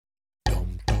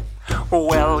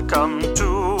Welcome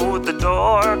to the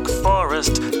Dork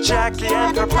Forest. Jackie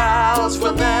and her pals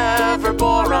will never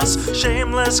bore us.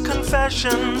 Shameless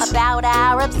confessions about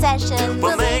our obsession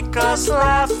will make us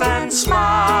laugh and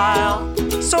smile.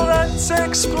 So let's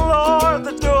explore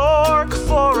the Dork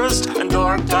Forest and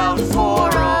dork out for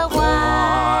a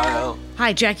while.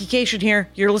 Hi, Jackie Cation here.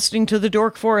 You're listening to The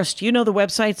Dork Forest. You know the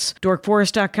websites,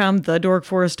 dorkforest.com,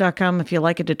 thedorkforest.com if you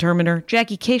like a determiner.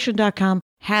 JackieCation.com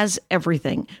has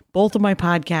everything. Both of my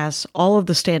podcasts, all of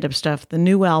the stand-up stuff, the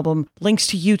new album, links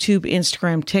to YouTube,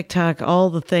 Instagram, TikTok, all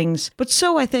the things. But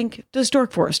so, I think, does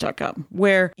dorkforest.com,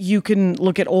 where you can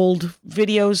look at old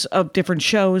videos of different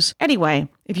shows. Anyway,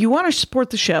 if you want to support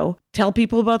the show, tell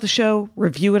people about the show,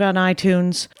 review it on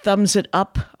iTunes, thumbs it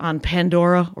up on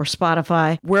Pandora or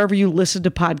Spotify, wherever you listen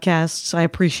to podcasts. I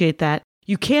appreciate that.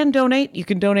 You can donate. You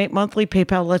can donate monthly.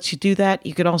 PayPal lets you do that.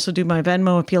 You can also do my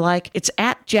Venmo if you like. It's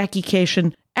at Jackie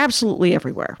Cation, absolutely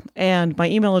everywhere. And my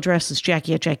email address is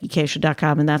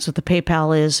jackie@jackiecation.com, and that's what the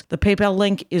PayPal is. The PayPal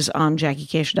link is on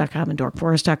jackiecation.com and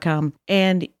dorkforest.com.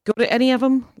 And go to any of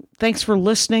them. Thanks for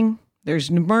listening. There's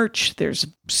merch. There's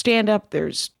stand-up.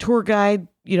 There's tour guide.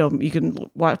 You know, you can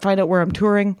find out where I'm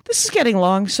touring. This is getting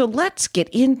long, so let's get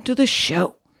into the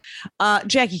show.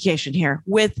 Jackie Cation here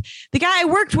with the guy I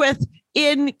worked with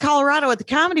in Colorado at the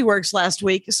Comedy Works last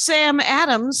week, Sam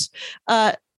Adams.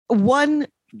 Your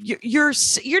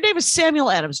name is Samuel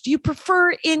Adams. Do you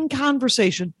prefer in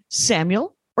conversation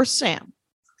Samuel or Sam?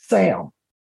 Sam.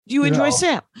 Do you enjoy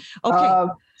Sam?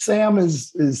 Okay. Sam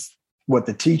is what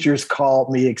the teachers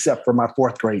called me, except for my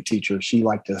fourth grade teacher. She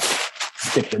liked to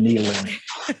stick the needle in.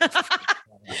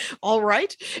 All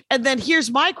right. And then here's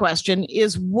my question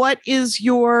is, what is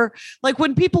your, like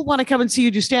when people want to come and see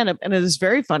you do stand-up, and it is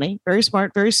very funny, very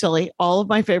smart, very silly, all of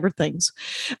my favorite things.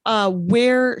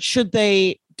 Where should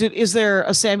they, is there a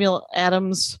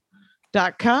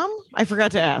SamuelAdams.com? I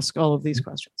forgot to ask all of these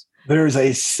questions. There's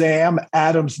a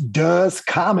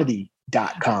SamAdamsDoesComedy.com.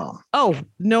 Oh,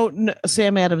 no,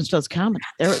 Sam Adams does comedy.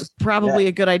 There's probably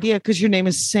a good idea because your name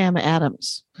is Sam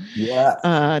Adams.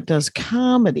 Yeah. Does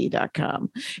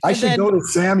comedy.com. I should go to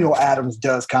Samuel Adams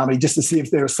Does Comedy just to see if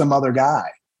there's some other guy.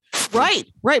 Right.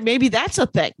 Maybe that's a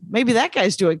thing. Maybe that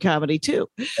guy's doing comedy too.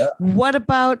 Yeah. What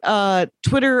about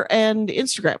Twitter and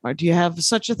Instagram? Or do you have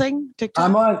such a thing?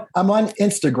 TikTok? I'm on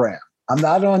Instagram. I'm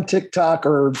not on TikTok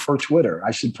or Twitter.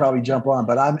 I should probably jump on,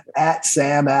 but I'm at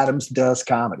Sam Adams Does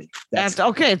Comedy. That's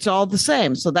okay. It's all the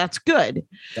same. So that's good.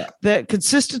 Yeah. The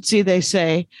consistency, they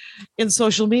say, in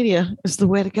social media is the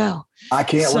way to go. I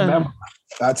can't remember.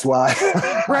 That's why.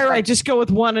 Right. Just go with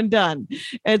one and done.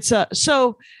 It's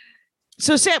so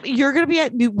Sam, you're going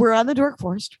to be we're on the Dork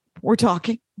Forest. We're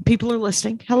talking. People are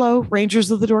listening. Hello, Rangers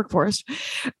of the Dork Forest.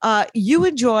 You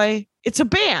enjoy. It's a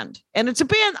band, and it's a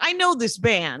band. I know this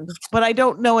band, but I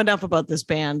don't know enough about this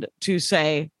band to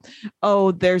say,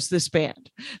 oh, there's this band.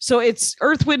 So it's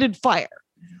Earth, Wind, and Fire.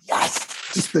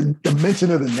 Yes. Just the mention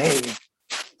of the name.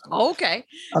 Okay.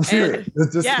 I'm serious.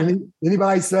 It's just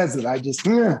anybody says it, I just,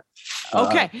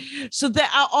 okay. So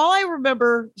all I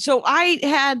remember, so I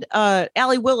had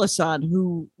Allie Willis on,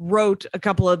 who wrote a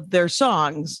couple of their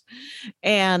songs,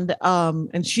 and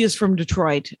she is from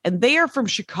Detroit, and they are from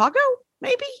Chicago,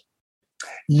 maybe?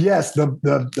 Yes,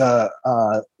 the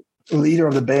leader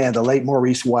of the band, the late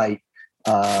Maurice White,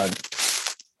 out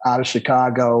of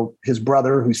Chicago. His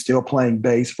brother, who's still playing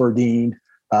bass for Dean,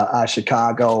 out of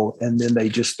Chicago, and then they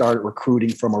just started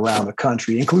recruiting from around the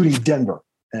country, including Denver.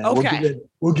 And we'll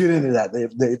get into that.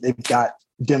 They've got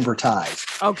Denver ties.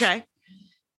 Okay.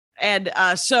 And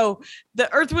so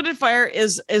the Earth, Wind, and Fire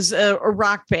is a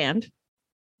rock band.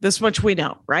 This much we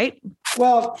know, right?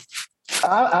 Well,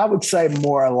 I would say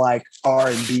more like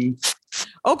R&B.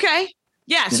 Okay.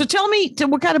 Yeah. So tell me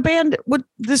what kind of band, what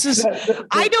this is.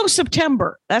 I know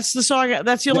September. That's the song.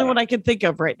 That's the only one I can think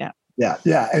of right now. Yeah.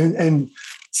 Yeah. And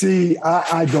see,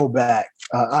 I go back.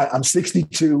 I'm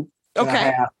 62 and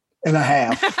a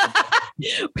half.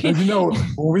 And you know,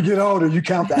 when we get older, you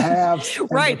count the halves.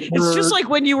 Right. It's just like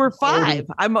when you were 5.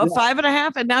 I'm a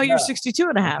 5.5, and now you're 62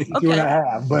 and a half. 62 and a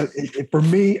half. But for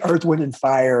me, Earth, Wind, and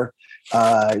Fire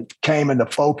came into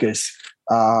focus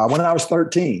when I was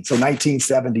 13. So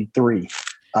 1973.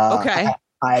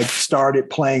 I started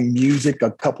playing music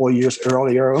a couple of years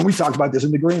earlier, and we talked about this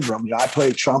in the green room. You know, I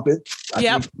played trumpet.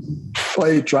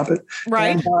 Played trumpet.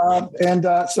 Right.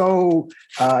 So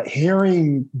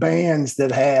hearing bands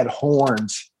that had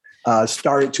horns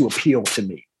started to appeal to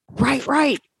me.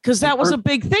 Right. Because that was a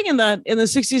big thing in the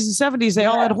 60s and 70s. They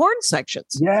all had horn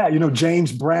sections. Yeah, you know,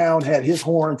 James Brown had his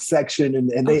horn section,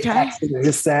 and they accented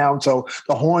his sound. So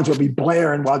the horns would be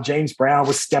blaring while James Brown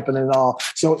was stepping and all.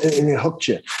 So it hooked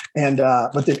you. And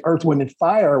but then Earth, Wind and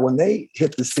Fire, when they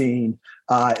hit the scene,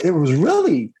 it was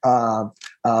really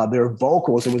their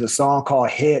vocals. It was a song called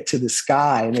Head to the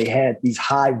Sky, and they had these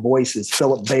high voices.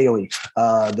 Philip Bailey,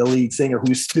 the lead singer,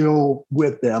 who's still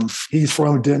with them. He's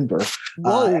from Denver.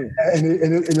 And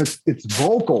it's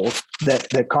vocals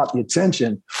that caught the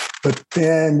attention. But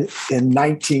then in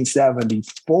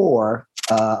 1974,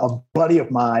 a buddy of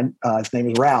mine, his name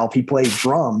is Ralph, he played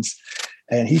drums,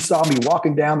 and he saw me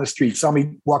walking down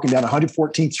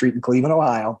 114th Street in Cleveland,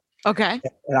 Ohio. Okay.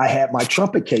 And I had my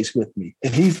trumpet case with me,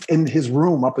 and he's in his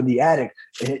room up in the attic.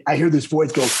 And I hear this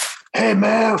voice go, "Hey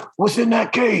man, what's in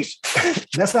that case?"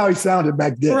 That's how he sounded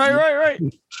back then. Right.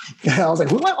 And I was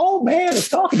like, "Well, my old man is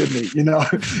talking to me,"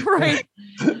 Right.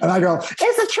 And I go,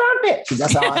 "It's a trumpet."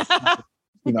 That's how I,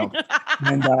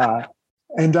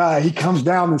 And he comes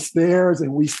down the stairs,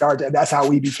 and we start. That's how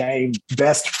we became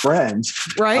best friends.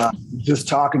 Right. Just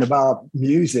talking about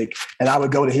music, and I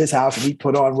would go to his house, and he'd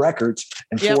put on records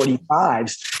and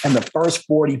 45s. And the first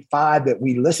 45 that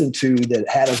we listened to that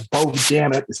had us both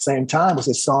jamming at the same time was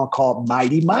a song called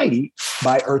 "Mighty Mighty"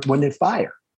 by Earth, Wind and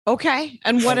Fire. Okay.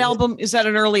 And what album is that?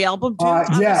 An early album too?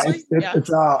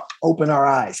 It's "Open Our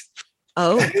Eyes."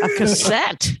 Oh, a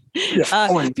cassette.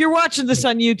 If you're watching this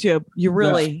on YouTube, you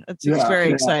really, it's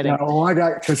very exciting. No, I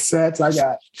got cassettes. I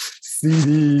got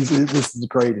CDs. This is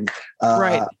great.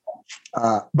 Right.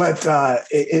 But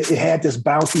it had this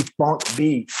bouncy funk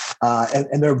beat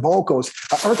and their vocals.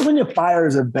 Earth, Wind and Fire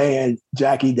is a band,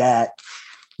 Jackie, that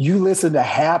you listen to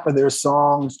half of their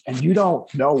songs and you don't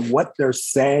know what they're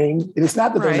saying. It's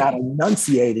not that they're not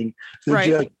enunciating.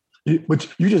 They're but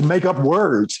you just make up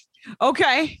words.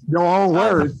 Okay. Your own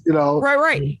words,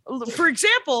 Right. For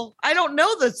example, I don't know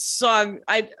the song.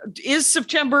 Is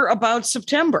September about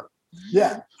September?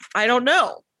 Yeah. I don't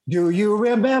know. Do you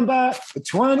remember the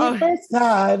 21st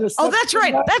night? That's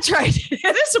right. That's right.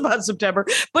 It is about September,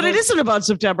 but it isn't about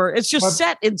September. It's just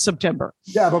set in September.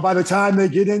 Yeah, but by the time they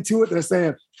get into it, they're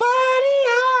saying,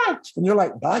 "Body-ya." And you're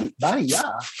like,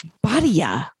 "Body-ya."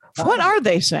 Body-ya. What are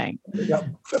they saying? Yeah,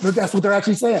 but that's what they're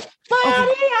actually saying.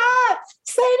 "Body-ya.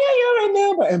 Say that you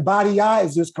remember." And "Body-ya"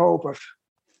 is just code for,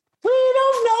 "We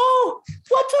don't know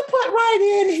what to put right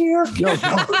in here."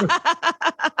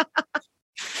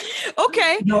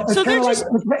 Okay. So they're just,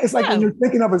 it's like when you're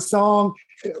thinking of a song,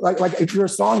 like if you're a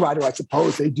songwriter, I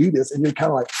suppose they do this, and you're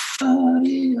kind of like,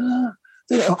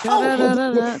 it's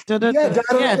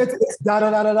da da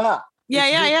da da da.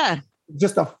 Yeah.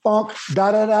 Just a funk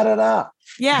da da da da da.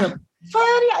 Yeah.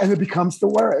 And it becomes the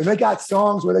word. And they got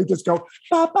songs where they just go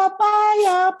ba ba ba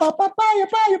ya ba ba ba ya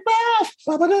ba ya ba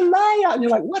ba ba da ya, and you're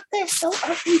like, what the hell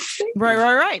are they singing?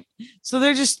 Right. So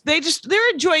they're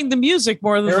enjoying the music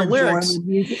more than the lyrics,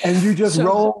 and you just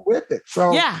roll with it.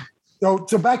 So yeah.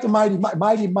 So back to Mighty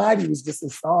Mighty was just a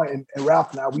song, and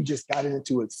Ralph and I, we just got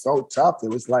into it so tough. It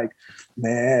was like,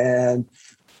 man,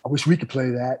 I wish we could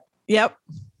play that. Yep.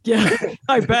 Yeah,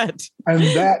 I bet. And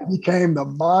that became the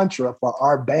mantra for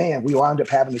our band. We wound up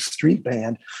having a street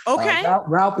band. Okay.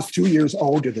 Ralph is 2 years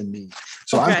older than me.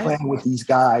 So I'm playing with these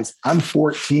guys. I'm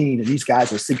 14 and these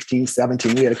guys are 16,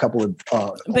 17. We had a couple of...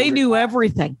 they knew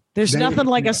everything. There's nothing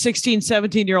like a 16,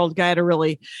 17-year-old guy to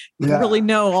really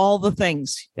know all the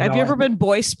things. Have you ever been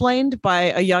boy-splained by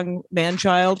a young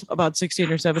man-child about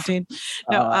 16 or 17?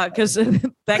 No, because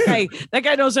that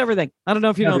guy knows everything. I don't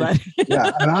know if you know that.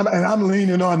 Yeah, and I'm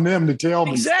leaning on them to tell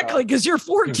me. Exactly, because you're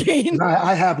 14.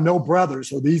 I have no brothers,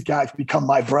 so these guys become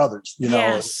my brothers.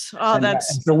 Yes. Oh, and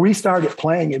so we started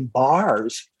playing in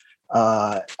bars.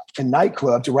 In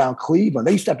nightclubs around Cleveland.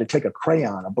 They used to have to take a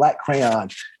black crayon,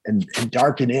 and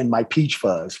darken in my peach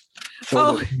fuzz.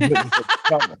 So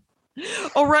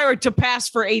right. To pass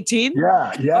for 18?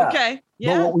 Yeah. Okay.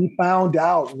 Yeah. But what we found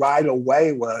out right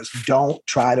away was don't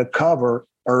try to cover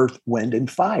Earth, Wind, and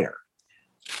Fire.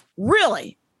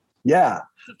 Really? Yeah.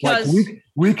 Because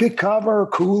we could cover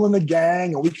Kool and the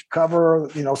Gang, or we could cover,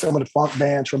 some of the funk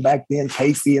bands from back then,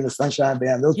 Casey and the Sunshine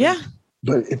Band. Those bands.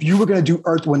 But if you were going to do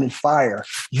Earth, Wind, and Fire,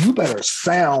 you better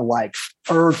sound like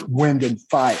Earth, Wind, and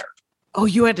Fire. Oh,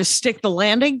 you had to stick the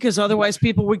landing because otherwise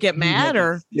people would get mad,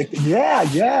 or?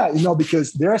 Yeah.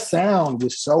 Because their sound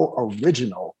was so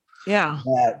original. Yeah.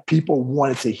 That people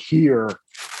wanted to hear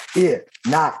it,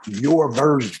 not your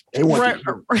version. They wanted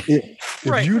to hear it.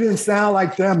 If you didn't sound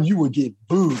like them, you would get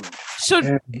booed.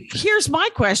 So here's my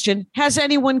question. Has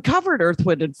anyone covered Earth,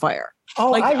 Wind, and Fire?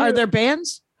 Are there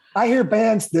bands? I hear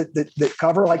bands that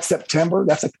cover, like September.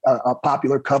 That's a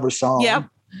popular cover song. Yeah.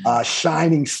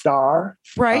 Shining Star,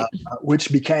 right,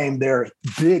 which became their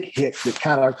big hit that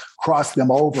kind of crossed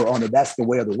them over on the That's the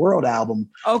Way of the World album.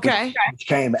 Okay. Which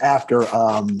came after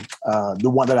the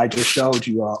one that I just showed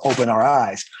you, Open Our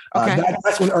Eyes.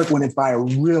 That's when Earth, Wind, and Fire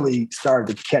really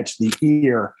started to catch the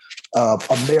ear of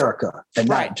America, and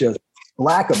not just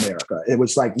Black America. It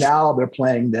was like now they're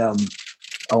playing them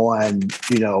on,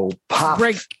 pop.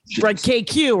 Right,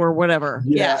 KQ or whatever.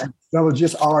 Yeah. That was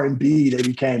just R&B. They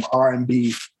became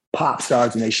R&B pop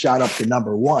stars, and they shot up to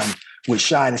number one with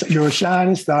Shining. You're a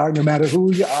shining star, no matter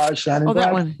who you are, shining bright.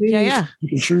 That one. Yeah. You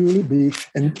can truly be.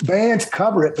 And bands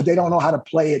cover it, but they don't know how to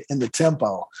play it in the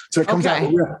tempo. So it comes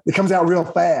out real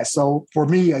fast. So for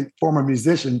me, a former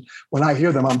musician, when I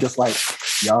hear them, I'm just like,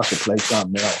 y'all should play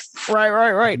something else.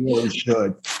 Right. You really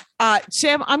should.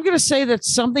 Sam, I'm going to say that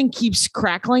something keeps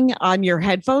crackling on your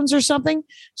headphones or something.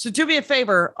 So do me a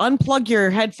favor, unplug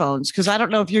your headphones, because I don't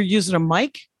know if you're using a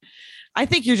mic. I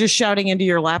think you're just shouting into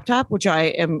your laptop, which I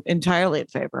am entirely in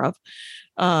favor of.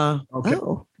 Okay.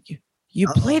 Oh, you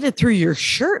played it through your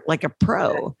shirt like a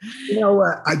pro. You know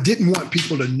what? I didn't want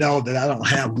people to know that I don't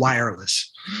have wireless.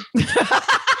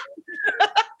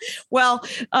 Well,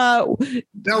 that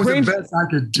was the best I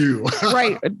could do.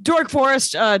 Right. Dork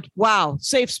Forest. Wow.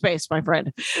 Safe space, my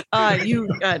friend. You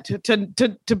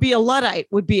to be a Luddite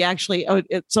would be actually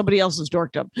somebody else's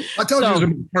dorkdom. I told you it was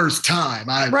my first time.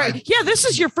 Yeah. This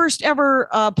is your first ever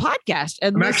podcast.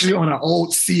 And I'm actually on an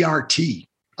old CRT.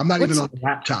 I'm not even on a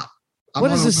laptop.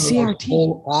 What is a CRT?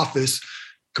 Old office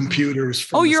computers.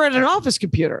 You're at an office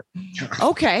computer.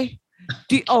 Okay.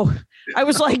 I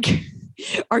was like,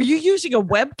 are you using a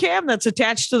webcam that's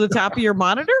attached to the top of your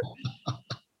monitor?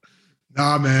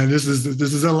 Nah, man, this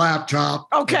is a laptop.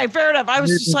 Okay, fair enough. I was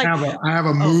just like, I have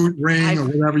a mood ring or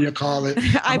whatever you call it.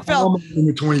 I felt in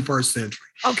the 21st century.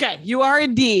 Okay, you are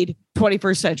indeed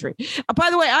 21st century. By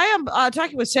the way, I am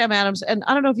talking with Sam Adams, and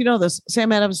I don't know if you know this.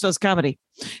 Sam Adams does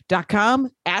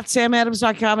comedy.com at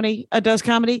samadams.comedy does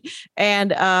comedy,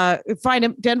 and find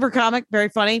him, Denver comic, very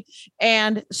funny.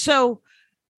 And so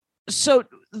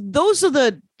those are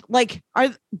the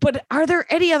are there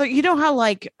any other, how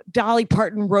like Dolly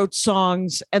Parton wrote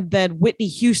songs and then Whitney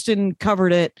Houston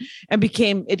covered it and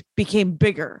became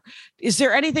bigger? Is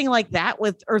there anything like that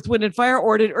with Earth, Wind, and Fire,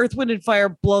 or did Earth, Wind, and Fire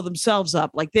blow themselves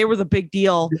up? Like they were the big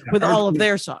deal with all of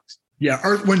their songs. Yeah,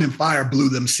 Earth, Wind, and Fire blew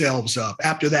themselves up.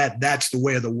 After that, That's the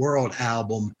Way of the World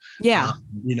album. Yeah.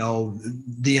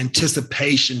 The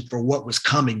anticipation for what was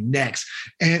coming next.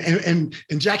 And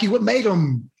Jackie, what made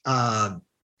them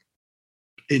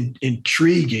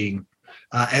intriguing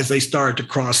as they started to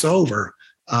cross over.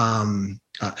 And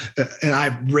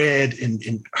I read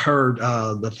and heard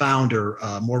the founder,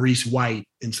 Maurice White,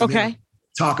 and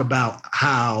talk about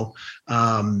how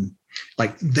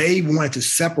they wanted to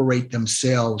separate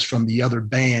themselves from the other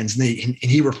bands. And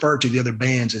he referred to the other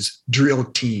bands as drill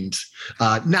teams,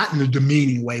 not in a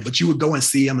demeaning way, but you would go and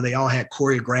see them and they all had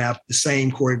the same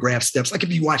choreographed steps. Like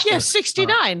if you watch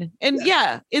 69 and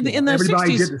in the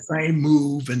everybody 60s. did the same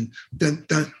move and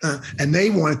they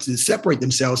wanted to separate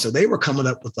themselves. So they were coming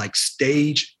up with like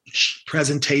stage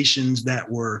presentations that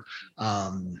were,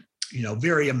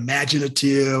 very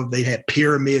imaginative. They had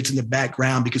pyramids in the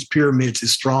background because pyramids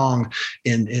is strong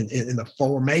in the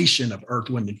formation of Earth,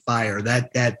 Wind, and Fire.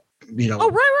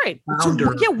 Right.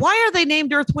 Founder, so, why are they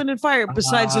named Earth, Wind, and Fire?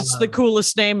 Besides, it's the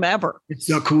coolest name ever. It's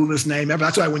the coolest name ever.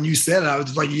 That's why when you said it, I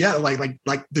was like,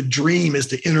 like the dream is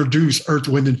to introduce Earth,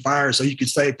 Wind, and Fire, so you could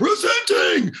say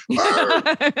presenting Earth,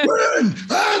 Wind,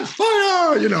 and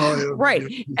Fire. Right.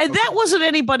 And that wasn't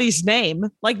anybody's name.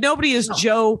 Like nobody is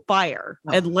Joe Fire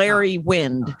and Larry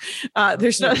Wind.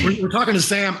 There's no. We're talking to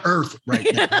Sam Earth right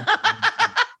now.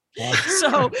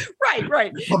 So right.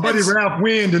 My buddy Ralph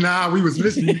Wind and we was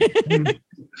listening.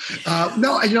 I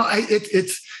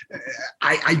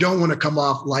don't want to come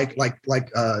off like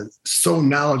so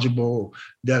knowledgeable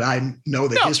that I know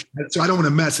the history, so I don't want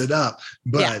to mess it up.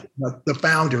 But the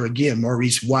founder, again,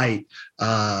 Maurice White,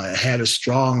 had a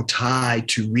strong tie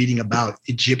to reading about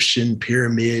Egyptian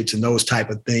pyramids and those type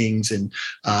of things. And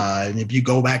if you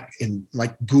go back and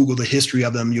Google the history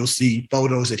of them, you'll see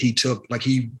photos that he took. Like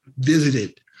he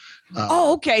visited.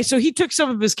 Okay. So he took some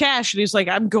of his cash and he's like,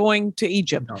 I'm going to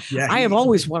Egypt. I have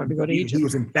always wanted to go to Egypt. He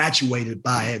was infatuated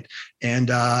by it. And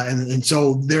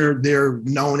so they're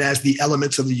known as the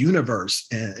elements of the universe.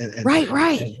 And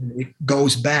right. And it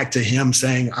goes back to him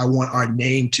saying, I want our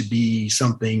name to be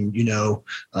something,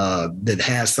 that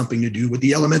has something to do with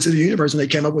the elements of the universe. And they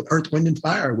came up with Earth, Wind, and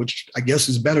Fire, which I guess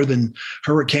is better than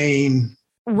hurricane.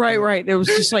 Right. It was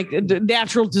just like a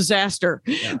natural disaster,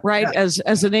 right? Yeah.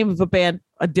 As the name of a band,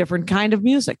 a different kind of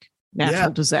music.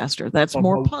 Natural Disaster. That's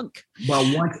more punk.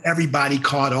 Well, once everybody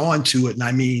caught on to it, and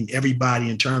I mean everybody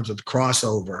in terms of the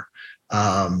crossover,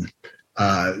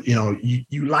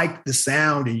 you liked the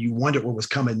sound and you wondered what was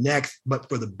coming next. But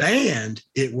for the band,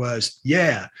 it was,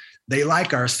 they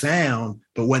like our sound,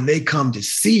 but when they come to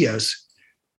see us,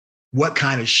 what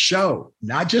kind of show?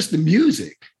 Not just the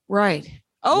music. Right.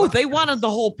 Oh, they wanted the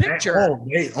whole picture.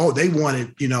 They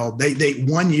wanted, they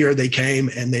 1 year they came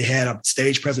and they had a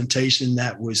stage presentation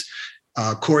that was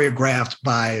choreographed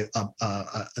by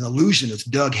an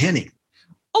illusionist, Doug Henning.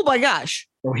 Oh my gosh.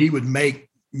 So he would make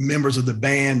members of the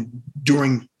band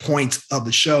during points of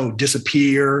the show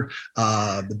disappear.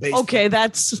 The bass. Okay,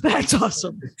 that's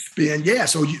awesome. Spin. Yeah.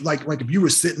 So you like if you were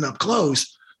sitting up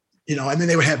close, and then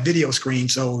they would have video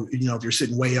screens. So, if you're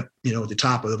sitting way up, at the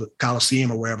top of the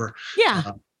Coliseum or wherever,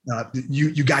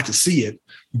 you got to see it.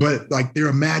 But like their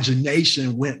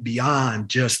imagination went beyond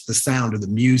just the sound of the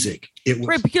music. It was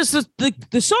right, because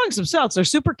the songs themselves are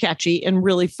super catchy and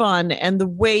really fun, and the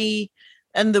way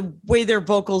their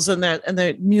vocals and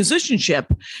the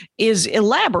musicianship is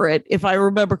elaborate, if I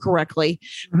remember correctly.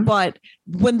 Mm-hmm. But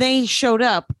when they showed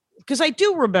up, because I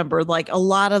do remember like a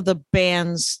lot of the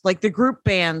bands, like the group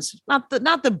bands, not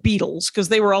the Beatles, because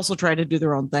they were also trying to do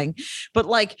their own thing, but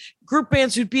like group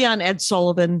bands who'd be on Ed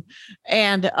Sullivan,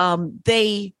 and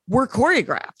they were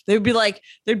choreographed. There'd be like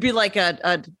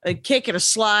a kick and a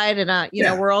slide, and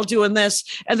we're all doing this,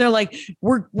 and they're like,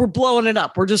 we're blowing it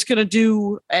up. We're just gonna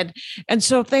do and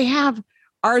so if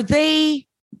are they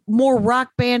more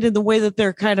rock band in the way that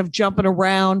they're kind of jumping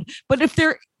around? But if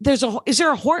is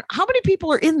there a horn? How many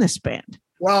people are in this band?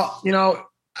 Well,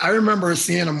 I remember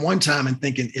seeing them one time and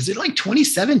thinking, is it like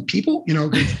 27 people?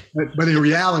 But in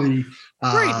reality,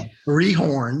 three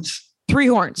horns,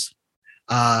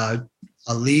 a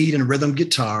lead and rhythm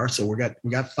guitar. So we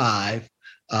got five.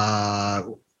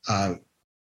 The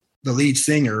lead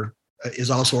singer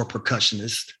is also a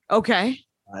percussionist. Okay.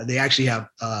 They actually have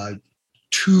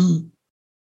two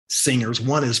singers.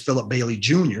 One is Philip Bailey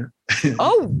Jr.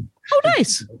 Oh,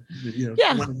 nice.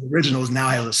 One of the originals now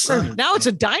has a son. Now it's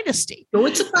a dynasty. So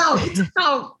it's about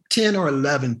 10 or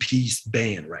 11 piece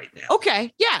band right now.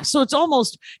 Okay. Yeah. So it's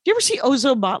almost, do you ever see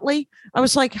Ozo Motley? I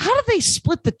was like, how do they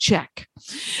split the check?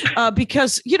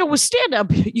 Because, with stand up,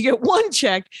 you get one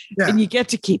check and you get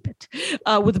to keep it.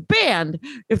 With a band,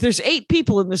 if there's 8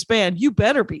 people in this band, you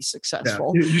better be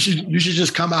successful. Yeah. You should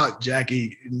just come out,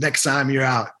 Jackie, next time you're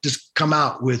out, just come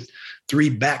out with 3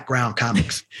 background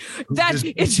comics. I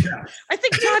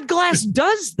think Todd Glass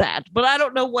does that, but I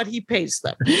don't know what he pays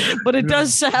them. But it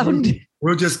does sound.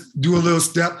 We'll just do a little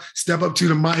step up to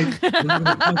the mic,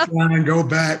 and go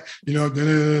back,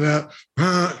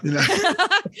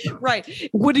 Right.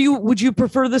 Would you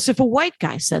prefer this if a white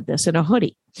guy said this in a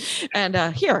hoodie? And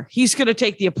here, he's going to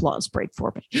take the applause break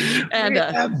for me.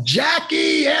 And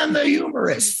Jackie and the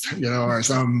humorist, or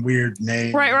some weird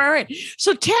name. Right.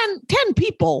 So 10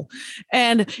 people,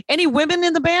 and any women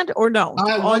in the band or no?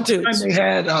 One time they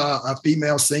had a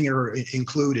female singer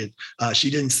included. She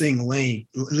didn't sing lead.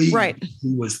 Right.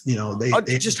 He was,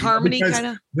 they just harmony kind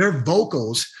of. Their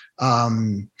vocals.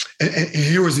 And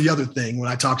here was the other thing when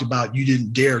I talked about you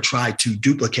didn't dare try to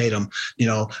duplicate them.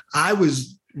 I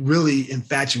was really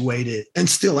infatuated and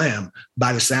still am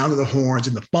by the sound of the horns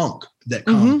and the funk that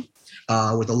comes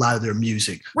with a lot of their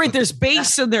music. Right. There's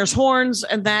bass and there's horns,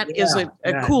 and that is a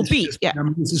cool beat.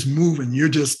 It's just moving. You're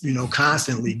just,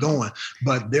 constantly going.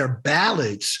 But their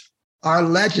ballads are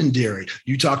legendary.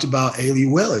 You talked about Ailey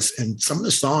Willis and some of the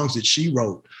songs that she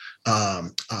wrote. After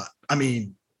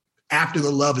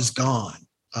the Love Is Gone,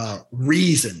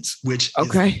 Reasons, which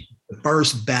is the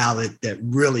first ballad that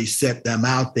really set them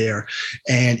out there.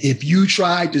 And if you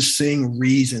tried to sing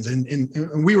Reasons,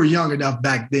 and we were young enough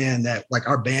back then that like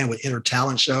our band would enter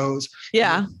talent shows.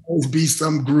 Yeah. There would always be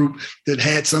some group that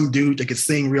had some dude that could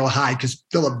sing real high, because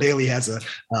Philip Bailey has an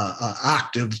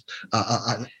octave,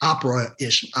 an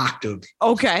opera-ish octave.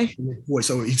 Okay.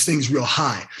 So he sings real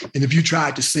high. And if you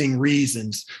tried to sing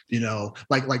Reasons,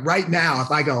 like right now,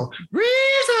 if I go,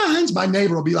 Reasons, my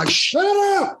neighbor will be like, shut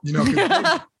up,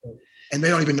 and they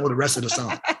don't even know the rest of the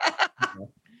song.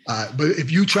 But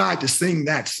if you tried to sing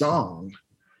that song,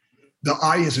 the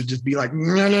audience would just be like,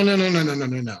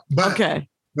 no. But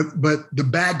the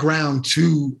background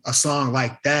to a song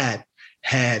like that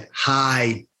had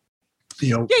high,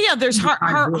 there's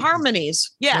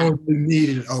harmonies. Yeah. So we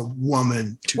needed a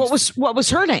woman to. What was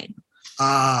her name?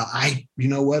 I'd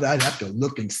have to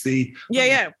look and see.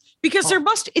 Yeah. Because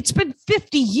it's been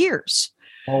 50 years.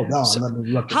 Hold on, let me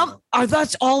look. Are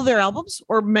that's all their albums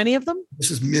or many of them?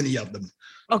 This is many of them.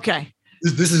 Okay.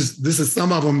 This is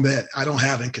some of them that I don't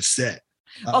have in cassette.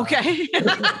 Okay.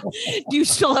 Do you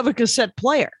still have a cassette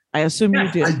player? I assume you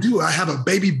do. I do. I have a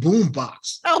baby boom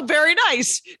box. Oh, very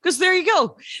nice. Because there you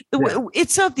go.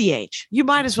 It's of the age. You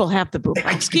might as well have the boom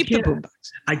box. Keep the boom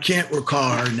box. I can't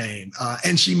recall her name.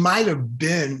 And she might have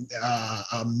been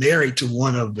married to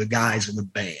one of the guys in the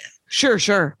band.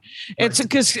 Sure. It's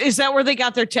because is that where they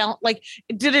got their talent? Like,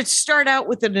 did it start out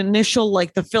with an initial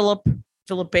like the Philip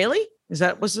Bailey? Is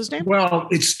that was his name? Well,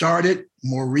 it started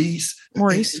Maurice.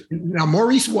 Now,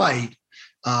 Maurice White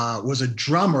was a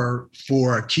drummer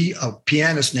for a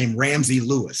pianist named Ramsey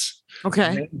Lewis.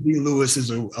 Okay. Ramsey Lewis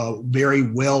is a very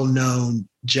well-known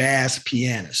jazz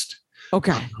pianist.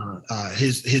 Okay.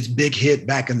 His big hit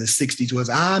back in the 60s was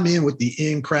 "I'm in with the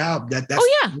in crowd."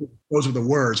 Those were the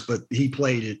words, but he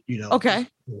played it, Okay.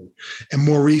 And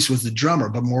Maurice was the drummer,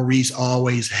 but Maurice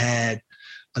always had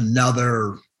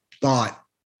another thought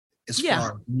as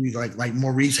far as music, like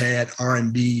Maurice had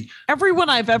R&B. Everyone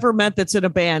I've ever met that's in a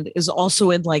band is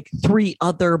also in like 3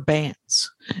 other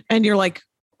bands. And you're like,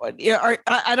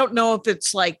 I don't know if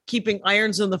it's like keeping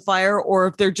irons in the fire or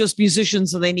if they're just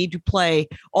musicians and they need to play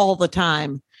all the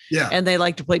time. Yeah. And they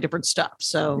like to play different stuff.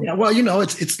 So, yeah, well,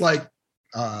 it's like,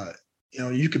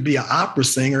 you could be an opera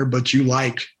singer, but you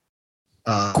like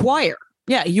choir.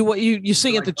 Yeah. You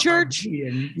sing at the church.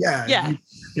 And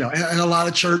a lot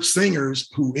of church singers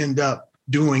who end up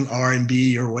doing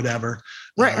R&B or whatever.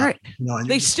 Right.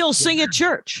 They still sing at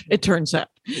church, it turns out.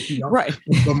 Right.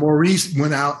 But Maurice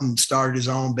went out and started his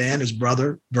own band, his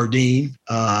brother, Verdine.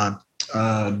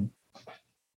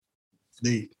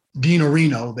 The Dino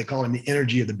Reno, they call him the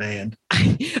energy of the band.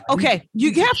 Okay.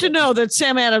 You have to know that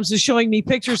Sam Adams is showing me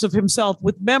pictures of himself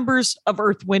with members of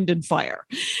Earth, Wind, and Fire.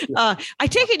 I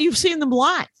take it you've seen them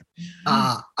live.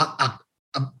 Oh,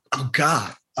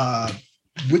 God.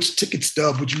 Which ticket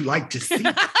stub would you like to see?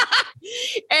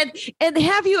 and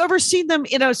have you ever seen them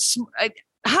in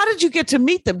how did you get to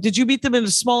meet them? Did you meet them in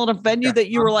a small enough venue that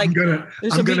you were like,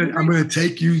 I'm gonna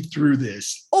take you through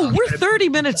this. Oh, we're 30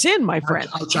 minutes in, my friend.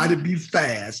 I'll try to be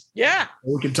fast. Yeah.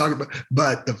 We can talk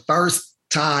but the first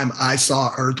time I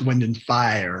saw Earth, Wind, and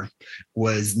Fire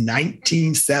was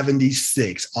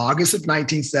 1976, August of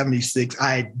 1976.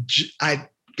 I'd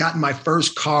gotten my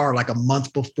first car like a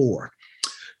month before.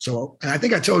 So, and I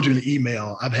think I told you in the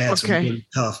email, I've had some really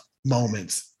tough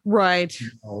moments. Right.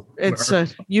 It's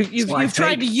you've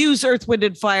tried to use Earth, Wind,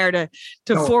 and Fire to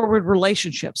forward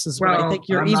relationships is what I think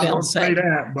your email said. Say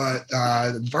that, but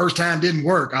the first time didn't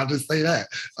work. I'll just say that.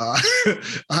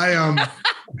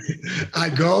 I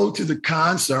go to the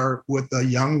concert with a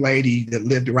young lady that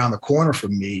lived around the corner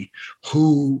from me,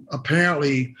 who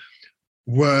apparently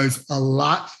was a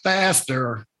lot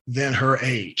faster than her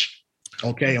age.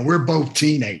 Okay. And we're both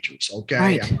teenagers. Okay.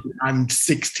 Right. I'm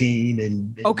 16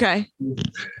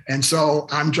 and so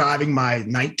I'm driving my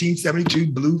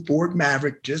 1972 blue Ford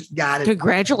Maverick. Just got it.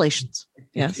 Congratulations.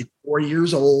 Yes. It's 4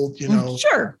 years old,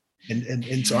 Sure.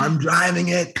 And so I'm driving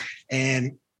it,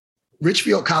 and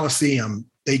Richfield Coliseum,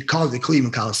 they call it the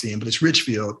Cleveland Coliseum, but it's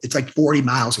Richfield. It's like 40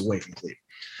 miles away from Cleveland.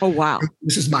 Oh, wow.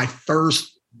 This is my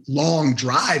first long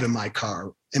drive in my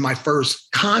car and my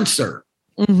first concert.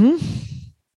 Mm-hmm.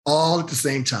 All at the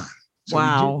same time. So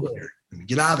wow. We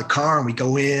get out of the car and we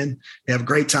go in, we have a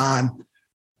great time.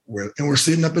 We're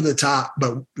sitting up at the top,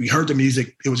 but we heard the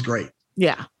music. It was great.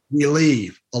 Yeah. We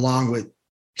leave along with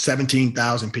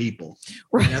 17,000 people.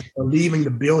 Right. And after leaving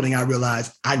the building, I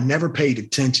realized I never paid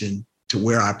attention to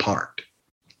where I parked.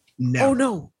 Never. Oh,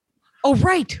 no. Oh,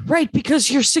 right. Because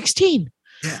you're 16.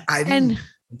 Yeah. I didn't.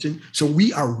 So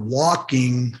we are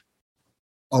walking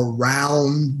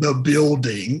around the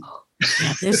building.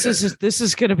 Yeah, this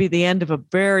is going to be the end of a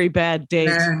very bad day.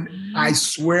 And I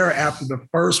swear, after the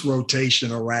first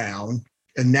rotation around,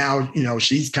 and now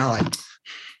she's kind of like,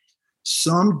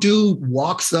 some dude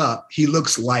walks up. He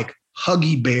looks like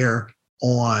Huggy Bear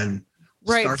on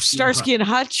Starsky and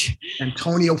Hutch.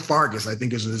 Antonio Fargas, I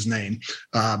think is his name.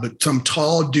 But some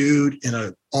tall dude in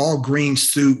an all green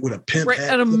suit with a pimp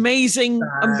hat, an amazing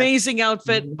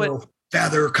outfit, but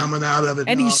feather coming out of it,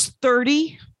 and he's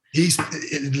 30. He's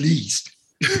at least.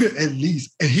 And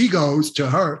he goes to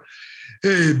her,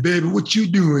 "Hey, baby, what you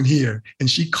doing here?" And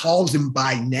she calls him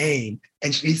by name.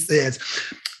 And she says,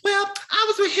 "Well, I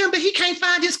was with him, but he can't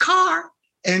find his car."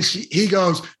 And he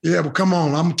goes, "Yeah, well, come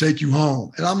on, I'm going to take you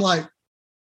home." And I'm like,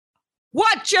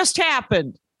 what just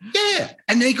happened? Yeah.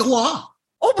 And they go off.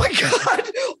 Oh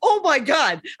my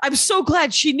God. I'm so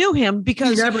glad she knew him,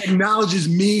 because he never acknowledges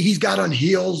me. He's got on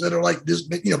heels that are like this,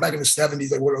 back in the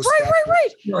 70s. Like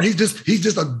right. He's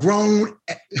just a grown.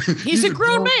 He's a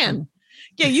grown man.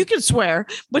 Yeah, you can swear,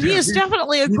 but he is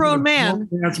definitely a grown man.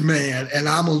 That's man, and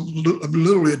I'm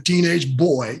literally a teenage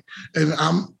boy, and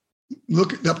I'm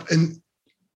looking up and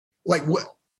like what?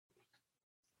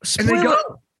 And they go,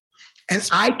 and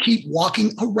I keep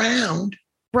walking around.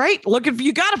 Right, looking for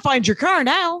you. Got to find your car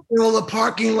now. Well, the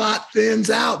parking lot thins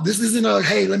out. This isn't a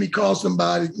hey, let me call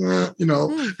somebody.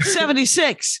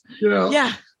 76.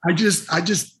 Yeah. I just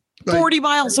like, 40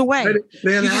 miles away. Let it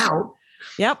thin out.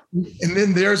 Yep. And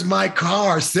then there's my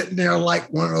car sitting there like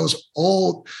one of those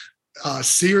old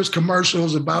Sears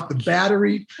commercials about the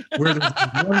battery, where there's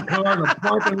one car in a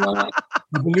parking lot.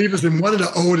 I believe it's in one of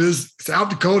the oldest, South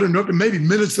Dakota, maybe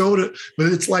Minnesota,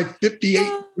 but it's like 58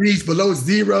 degrees below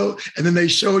zero. And then they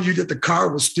show you that the car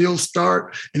will still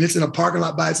start, and it's in a parking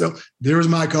lot by itself. There's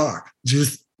my car,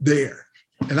 just there.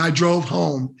 And I drove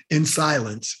home in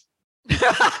silence.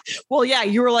 Well, yeah,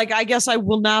 you were like, I guess I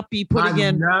will not be putting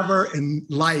in. Never in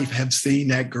life have seen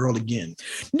that girl again.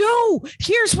 No,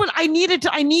 here's what I needed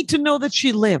to. I need to know that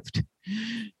she lived,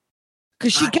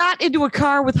 because she got into a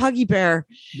car with Huggy Bear.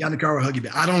 Got in the car with Huggy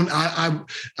Bear. I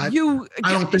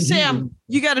don't think Sam,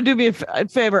 you got to do me a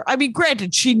favor. I mean,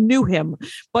 granted, she knew him,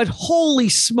 but holy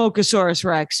smokeosaurus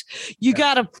Rex, you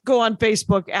got to go on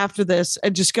Facebook after this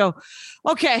and just go,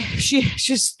 okay,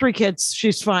 she's 3 kids.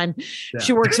 She's fine. Yeah.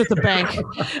 She works at the bank.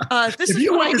 This if is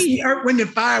you what want I to see Earth, Wind &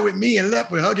 Fire with me and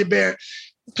left with Huggy Bear,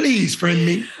 please friend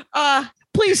me.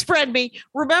 Please friend me.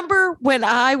 Remember when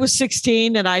I was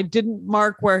 16 and I didn't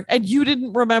mark where, and you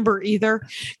didn't remember either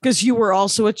because you were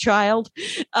also a child.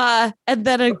 And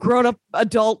then a grown up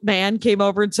adult man came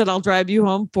over and said, I'll drive you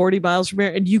home 40 miles from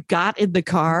here. And you got in the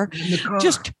car.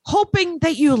 Just hoping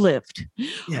that you lived.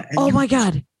 Yeah. Oh my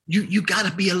God. You got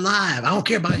to be alive. I don't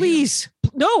care about Please.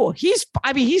 No, he's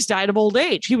died of old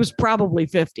age. He was probably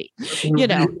 50.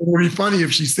 It would be funny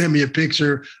if she sent me a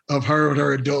picture of her with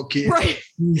her adult kid. Right.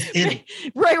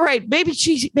 Right. Maybe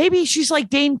she's like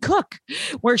Dane Cook,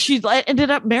 where she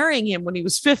ended up marrying him when he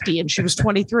was 50 and she was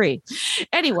 23.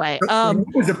 Anyway. What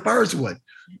was the first one?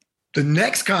 The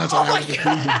next concert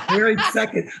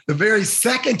the very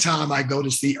second time I go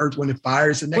to see Earth, Wind &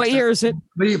 Fire is the next. What year is it?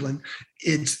 Cleveland.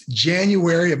 It's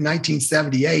January of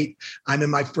 1978. I'm in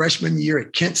my freshman year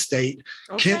at Kent State.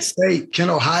 Okay. Kent,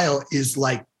 Ohio is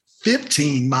like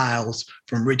 15 miles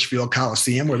from Richfield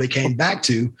Coliseum, where they came back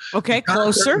to. Okay,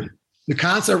 closer. The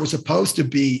concert was supposed to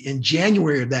be in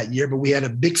January of that year, but we had a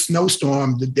big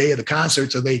snowstorm the day of the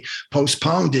concert, so they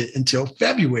postponed it until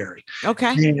February.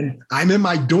 Okay. And I'm in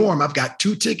my dorm. I've got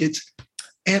 2 tickets,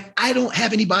 and I don't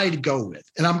have anybody to go with.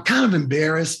 And I'm kind of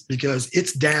embarrassed because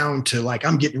it's down to like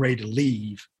I'm getting ready to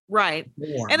leave. Right.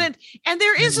 And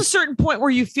there is a certain point where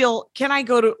you feel, can I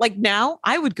go to, like now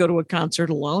I would go to a concert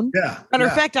alone. Yeah. Matter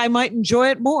of fact, I might enjoy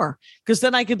it more because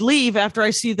then I could leave after I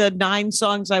see the 9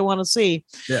 songs I want to see.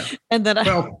 Yeah. And then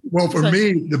for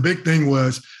me, the big thing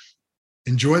was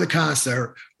enjoy the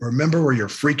concert. Remember where your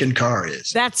freaking car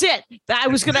is. That's it. I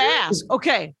was going to ask.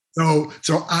 Okay. So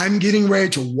I'm getting ready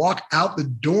to walk out the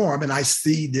dorm and I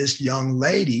see this young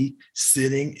lady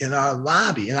sitting in our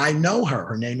lobby and I know her.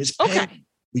 Her name is Pammy. Okay.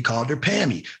 We called her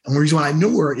Pammy. And the reason why I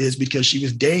knew her is because she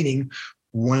was dating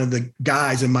one of the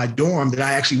guys in my dorm that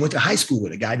I actually went to high school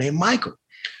with, a guy named Michael.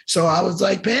 So I was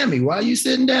like, Pammy, why are you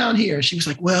sitting down here? And she was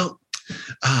like, well,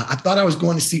 I thought I was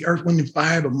going to see Earth, Wind &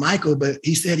 Fire, but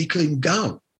he said he couldn't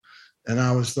go. And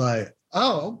I was like,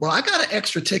 oh, well, I got an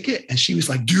extra ticket. And she was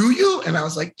like, do you? And I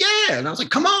was like, yeah. And I was like,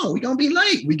 come on, we're going to be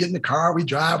late. We get in the car, we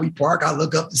drive, we park. I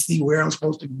look up to see where I'm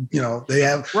supposed to, they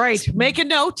have. Right. Make a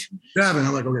note. 7.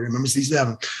 I'm like, okay, remember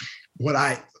C7.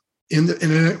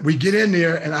 We get in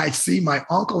there and I see my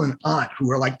uncle and aunt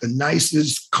who are like the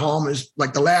nicest, calmest,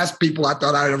 like the last people I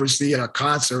thought I'd ever see at a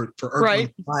concert for Earth,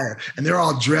 Wind & Fire. And they're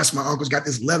all dressed. My uncle's got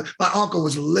this leather. My uncle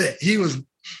was lit. He was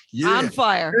on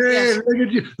fire. Hey, yes. Look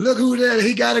at you. Look who that.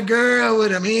 He got a girl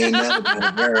with him. He ain't never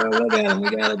got a girl. Look at him.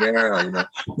 He got a girl.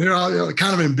 They're all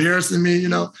kind of embarrassing me.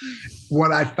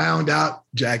 What I found out,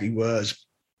 Jackie, was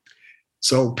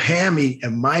so Pammy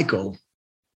and Michael,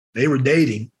 they were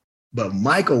dating, but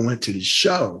Michael went to the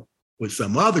show with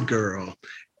some other girl,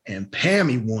 and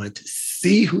Pammy wanted to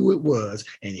see who it was.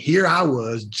 And here I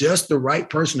was, just the right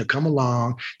person to come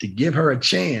along to give her a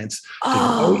chance to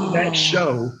go to that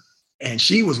show. And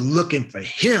she was looking for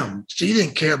him. She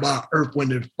didn't care about Earth,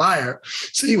 Wind & Fire.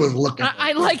 She was looking.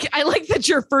 I like that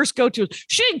your first go-to.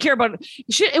 She didn't care about.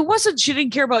 It wasn't. She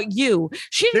didn't care about you.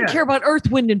 She didn't care about Earth,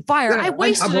 Wind & Fire. Yeah, I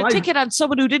wasted a ticket on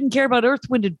someone who didn't care about Earth,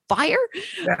 Wind & Fire.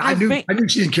 Yeah, I knew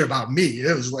she didn't care about me.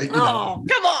 It was like, come on.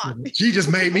 She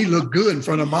just made me look good in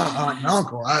front of my aunt and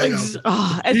uncle.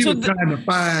 She was trying to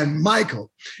find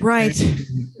Michael. Right.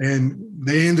 And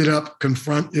they ended up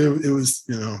it was,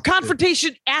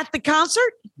 confrontation at the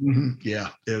concert. Yeah.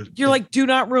 You're like, do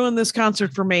not ruin this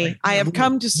concert for me. I have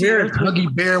come to see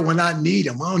Huggy Bear when I need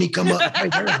him. Why don't he come up and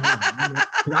take her home?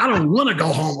 I don't want to go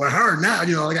home with her now.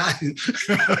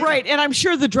 Right. And I'm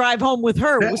sure the drive home with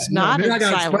her was not in silence.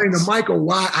 I got to explain to Michael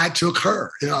why I took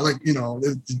her.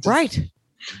 Right.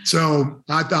 So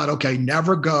I thought, okay,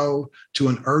 never go to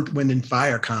an Earth, Wind, and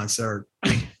Fire concert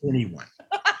with anyone.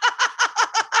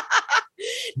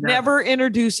 Never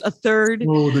introduce a third.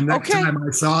 Well, the next time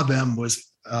I saw them was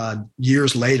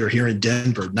years later here in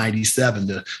Denver, 97,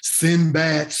 the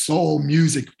Sinbad Soul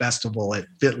Music Festival at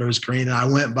Fiddler's Green. And I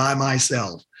went by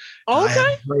myself. Okay. I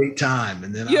had a great time.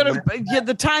 And then you had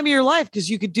the time of your life because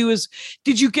you could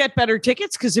did you get better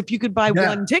tickets? Because if you could buy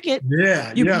one ticket,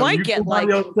 you might get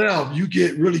yourself, you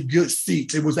get really good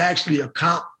seats. It was actually a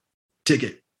comp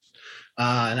ticket.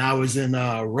 And I was in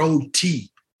row T.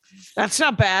 That's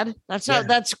not bad.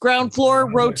 That's ground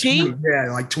floor, row T.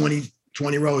 Yeah, like 20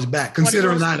 rows back,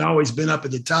 considering I'd always been up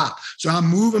at the top. So I'm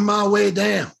moving my way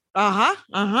down. I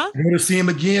go to see him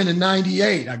again in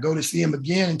 98. I go to see him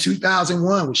again in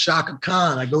 2001 with Shaka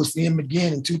Khan. I go see him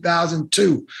again in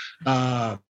 2002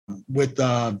 with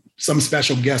some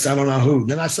special guest. I don't know who.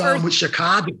 Then I saw him with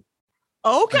Chicago.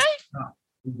 Okay.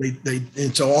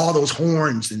 And so all those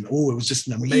horns and it was just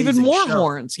an amazing even more show.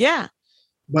 Horns. Yeah.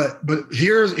 But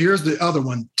here's the other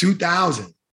one,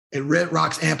 2000 at Red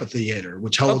Rocks Amphitheater,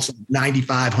 which holds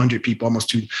 9,500 people, almost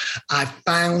two. I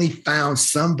finally found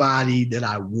somebody that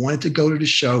I wanted to go to the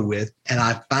show with, and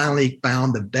I finally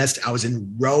found the best. I was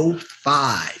in row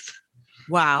 5.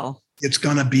 Wow. It's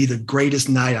going to be the greatest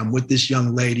night. I'm with this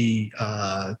young lady,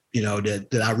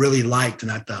 that I really liked.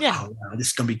 And I thought, oh, wow, this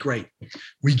is going to be great.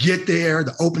 We get there.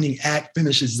 The opening act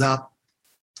finishes up.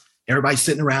 Everybody's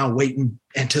sitting around waiting,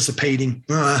 anticipating.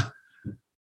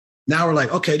 Now we're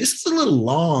like, okay, this is a little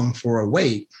long for a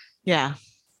wait. Yeah.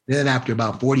 Then after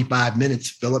about 45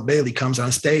 minutes, Philip Bailey comes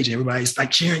on stage and everybody's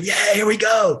like cheering, yeah, here we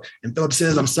go. And Philip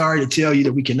says, I'm sorry to tell you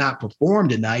that we cannot perform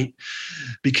tonight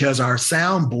because our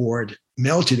soundboard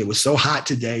melted. It was so hot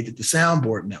today that the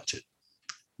soundboard melted.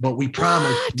 But we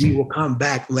promised we will come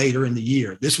back later in the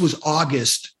year. This was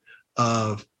August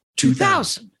of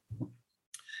 2000.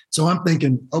 So I'm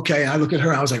thinking, okay, I look at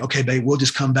her. I was like, okay, babe, we'll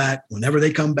just come back whenever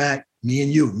they come back. Me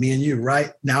and you,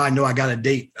 right? Now I know I got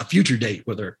a future date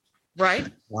with her. Right.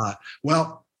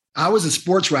 Well, I was a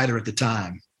sports writer at the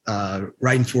time,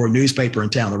 writing for a newspaper in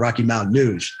town, the Rocky Mountain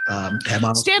News.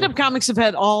 Stand-up comics have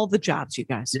had all the jobs, you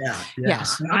guys. Yeah.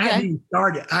 Yes. I hadn't even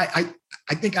started. I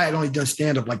think I had only done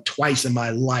stand-up like twice in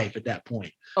my life at that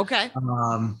point. Okay.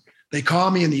 They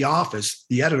call me in the office.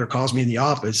 The editor calls me in the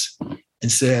office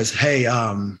and says, hey,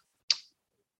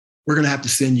 we're going to have to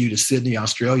send you to Sydney,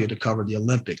 Australia to cover the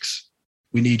Olympics.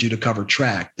 We need you to cover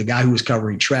track. The guy who was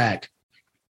covering track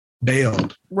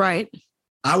bailed. Right.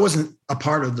 I wasn't a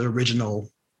part of the original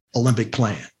Olympic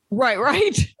plan. Right.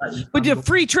 But a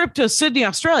free trip to Sydney,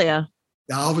 Australia.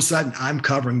 All of a sudden, I'm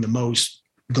covering the most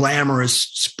glamorous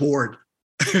sport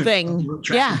thing.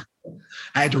 Yeah.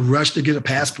 I had to rush to get a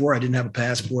passport. I didn't have a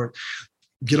passport.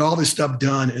 Get all this stuff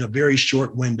done in a very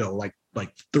short window, like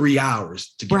 3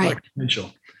 hours to get my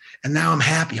credential. And now I'm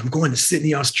happy. I'm going to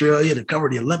Sydney, Australia to cover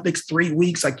the Olympics, 3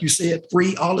 weeks, like you said,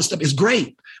 free, all this stuff is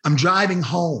great. I'm driving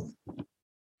home,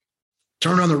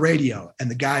 turn on the radio,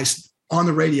 and the guy's on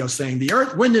the radio saying the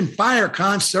Earth, Wind, and Fire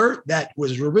concert that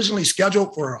was originally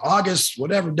scheduled for August,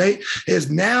 whatever date, has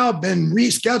now been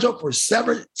rescheduled for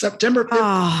September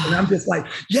 5th. And I'm just like,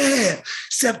 yeah,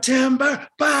 September,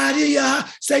 body,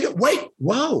 wait,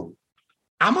 whoa,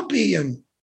 I'm going to be in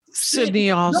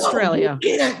Sydney, Australia.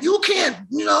 You can't,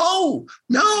 no.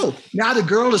 Now the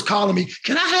girl is calling me,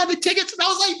 can I have the tickets? And I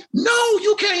was like, no,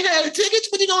 you can't have the tickets.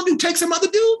 What are you going to do? Take some other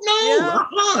dude?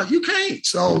 No, you can't.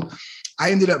 So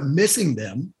I ended up missing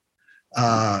them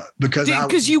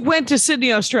because you went to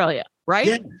Sydney, Australia,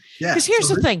 right? Yeah. Because here's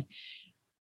the thing.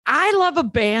 I love a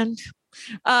band.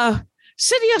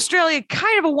 Sydney, Australia,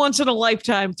 kind of a once in a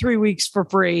lifetime, 3 weeks for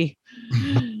free.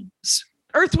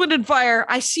 Earth, Wind, and Fire.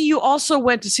 I see you also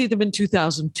went to see them in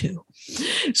 2002.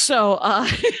 So,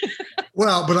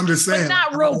 well, but I'm just saying, but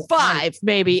not row 5,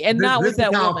 maybe, and not with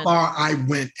that how woman. Far I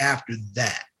went after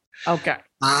that. Okay.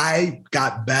 I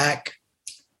got back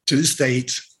to the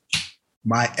States.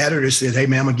 My editor said, hey,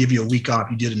 man, I'm going to give you a week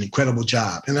off. You did an incredible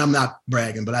job. And I'm not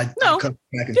bragging, but I cut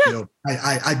back and feel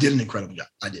I did an incredible job.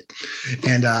 I did.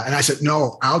 And I said,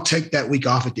 no, I'll take that week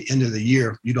off at the end of the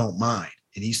year if you don't mind.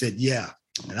 And he said, yeah.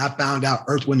 And I found out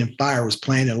Earth, Wind & Fire was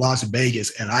playing in Las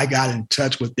Vegas, and I got in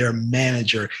touch with their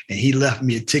manager, and he left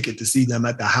me a ticket to see them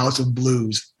at the House of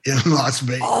Blues in Las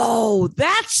Vegas. Oh,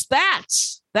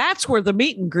 that's where the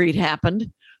meet and greet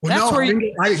happened. Well, that's no,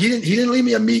 where he didn't leave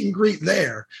me a meet and greet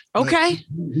there. Okay.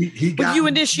 But you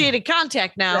initiated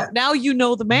contact now. Yeah. Now you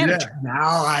know the manager. Yeah,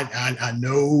 now I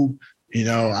know,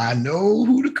 I know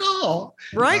who to call.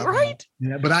 Right.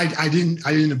 Yeah, but I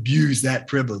didn't abuse that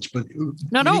privilege. But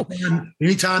no.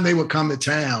 Anytime they would come to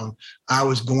town, I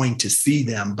was going to see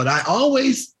them. But I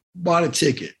always bought a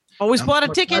ticket. I'm gonna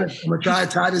try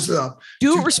to tie this up.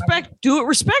 Do it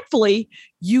respectfully.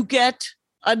 You get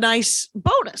a nice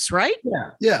bonus, right?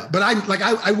 Yeah. But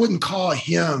I wouldn't call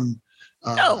him.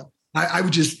 No. I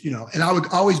would just, and I would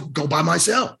always go by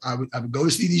myself. I would go to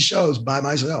see these shows by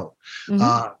myself.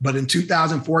 Mm-hmm. But in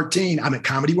 2014, I'm at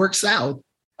Comedy Works South.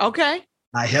 Okay.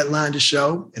 I headlined a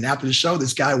show, and after the show,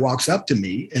 this guy walks up to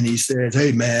me and he says,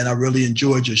 "Hey man, I really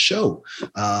enjoyed your show.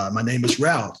 My name is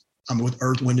Ralph. I'm with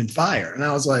Earth, Wind & Fire." And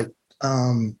I was like,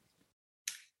 I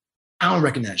don't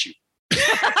recognize you.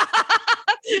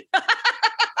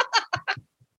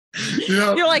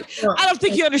 You're like, I don't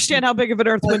think you understand how big of an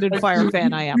Earth, Wind & Fire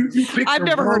fan I am. I've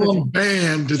never heard of it.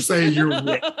 Band to say you're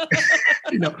with.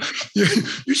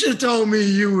 You should have told me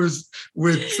you was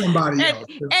with somebody else.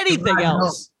 Anything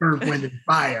else. Earth, Wind &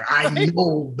 Fire. I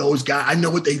know those guys. I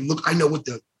know what they look. I know what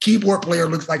the keyboard player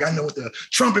looks like. I know what the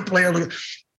trumpet player looks like.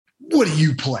 What do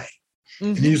you play?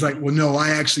 Mm-hmm. And he's like, "Well, no, I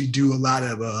actually do a lot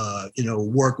of,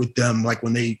 work with them. Like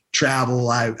when they travel,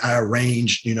 I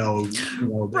arrange,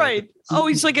 Right.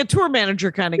 He's like a tour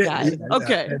manager kind of guy. Yeah,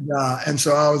 okay. And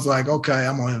so I was like, okay,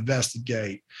 I'm going to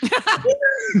investigate.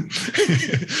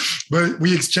 But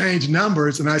we exchanged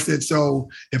numbers, and I said, so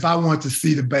if I want to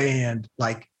see the band,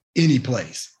 like any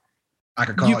place, I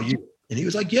could call you. And he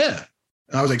was like, yeah.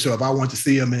 And I was like, so if I want to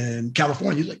see them in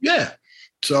California, he was like, yeah.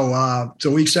 So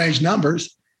we exchanged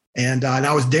numbers. And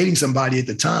I was dating somebody at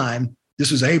the time. This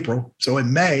was April. So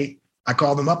in May, I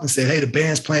called them up and said, "Hey, the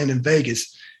band's playing in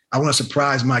Vegas. I want to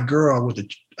surprise my girl with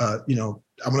I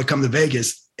want to come to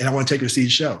Vegas and I want to take her to see the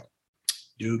show."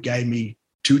 Dude gave me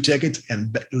 2 tickets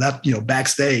and left,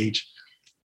 backstage.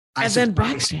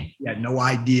 Backstage. He had no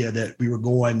idea that we were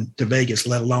going to Vegas,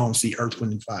 let alone see Earth,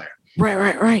 Wind & Fire.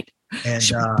 Right. And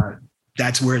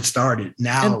that's where it started.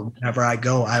 Now, whenever I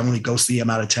go, I only go see him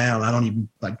out of town. I don't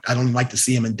even like to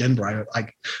see him in Denver.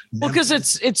 Because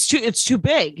it's too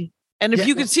big. And if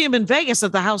you could see him in Vegas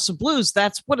at the House of Blues,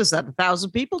 what is that?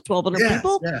 1,000 people, 1,200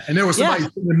 people? Yeah. And there was somebody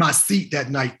sitting in my seat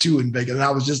that night too in Vegas. And I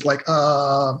was just like,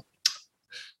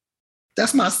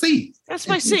 that's my seat. That's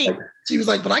my seat. She was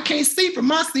like, "But I can't see from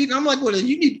my seat." And I'm like, "Well, then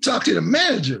you need to talk to the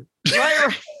manager."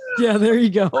 Right. Yeah, there you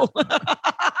go.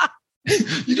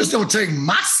 You just don't take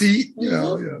my seat,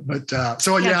 Yeah. But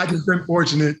I've just been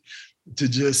fortunate to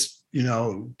just,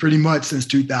 pretty much since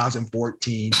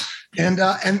 2014, and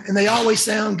they always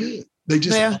sound good. They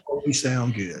just always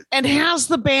sound good. And has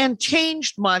the band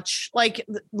changed much? Like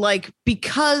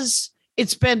because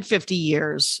it's been 50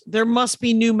 years, there must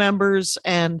be new members,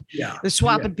 and they're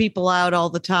swapping people out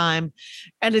all the time.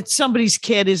 And it's somebody's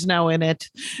kid is now in it.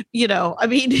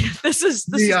 This is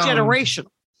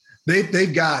generational.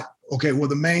 They've got. Okay, well,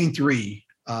 the main 3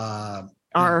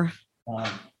 are.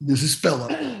 This is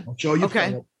Philip. I'll show you.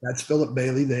 Okay. Philip. That's Philip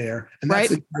Bailey there, and that's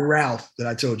the guy Ralph that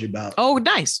I told you about. Oh,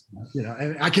 nice.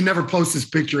 And I can never post this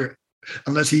picture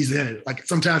unless he's in it. Like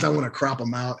sometimes I want to crop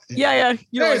him out. Yeah.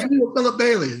 It's Philip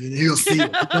Bailey, and he'll see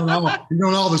it. He's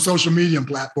on all the social media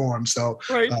platforms. So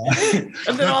right.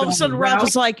 And then all of a sudden, Ralph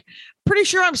is like, "Pretty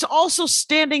sure I'm also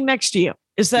standing next to you."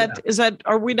 Is that,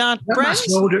 are we not friends?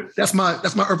 That's my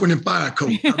Earth, Wind & Fire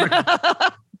coat.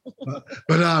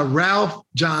 But Ralph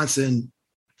Johnson,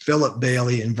 Philip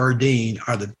Bailey, and Verdine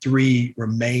are the 3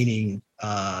 remaining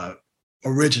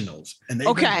originals. And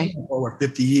they've been for over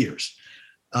 50 years.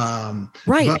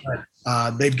 Right.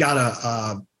 But they've got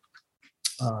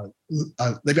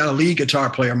a lead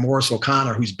guitar player, Morris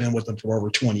O'Connor, who's been with them for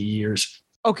over 20 years.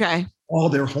 Okay. All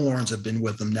their horns have been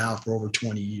with them now for over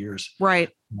 20 years. Right.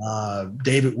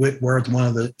 David Whitworth, one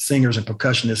of the singers and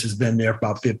percussionists, has been there for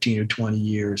about 15 or 20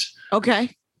 years. Okay.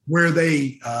 Where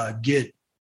they get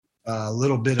a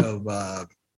little bit of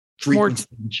frequency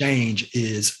change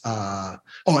is, and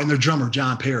their drummer,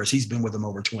 John Paris, he's been with them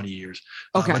over 20 years.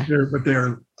 Okay. But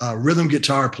their rhythm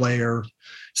guitar player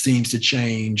seems to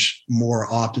change more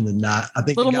often than not. I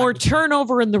think a little more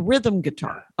turnover in the rhythm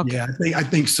guitar. Okay. Yeah, I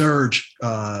think Serge,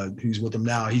 who's with them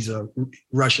now, he's a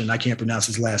Russian. I can't pronounce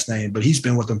his last name, but he's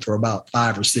been with them for about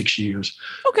 5 or 6 years.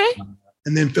 Okay.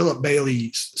 And then Philip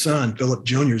Bailey's son, Philip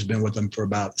Jr., has been with them for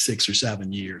about 6 or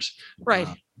 7 years. Right.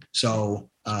 So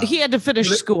He had to finish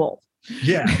school.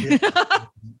 Yeah.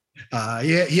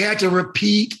 He had to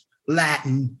repeat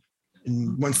Latin.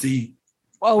 And once he.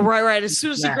 Oh, right. As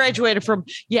soon as he graduated from,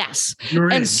 yes.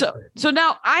 And so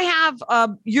now I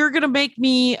have, you're going to make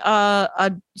me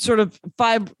a sort of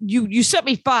 5. You sent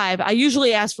me 5. I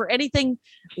usually ask for anything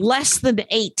less than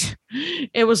 8.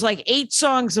 It was like 8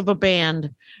 songs of a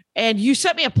band. And you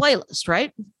sent me a playlist,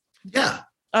 right? Yeah.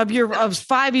 Of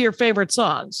 5 of your favorite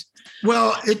songs.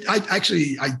 Well, I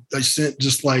sent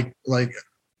just like,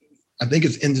 I think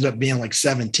it's ended up being like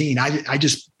 17.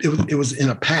 It was in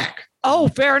a pack. Oh,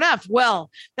 fair enough. Well,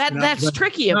 that's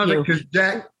tricky of you. Because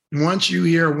Jack, once you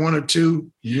hear 1 or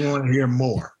 2, you want to hear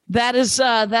more. That is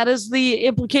the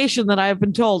implication that I've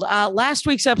been told. Last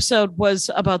week's episode was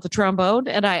about the trombone,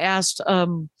 and I asked I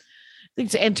think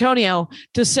it's Antonio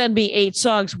to send me 8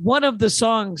 songs. One of the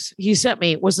songs he sent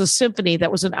me was a symphony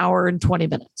that was 1 hour and 20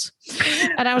 minutes,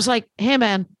 and I was like, "Hey,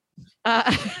 man."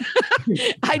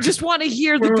 I just want to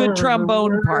hear the good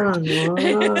trombone part.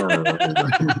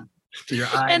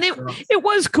 And it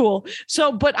was cool.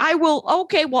 So, but I will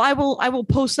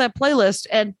post that playlist.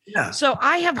 And so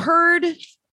I have heard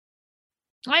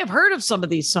of some of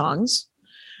these songs.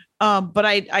 But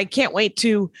I can't wait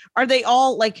to, are they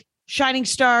all like Shining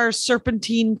Stars,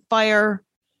 Serpentine Fire?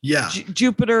 Yeah.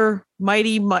 Jupiter,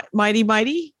 Mighty.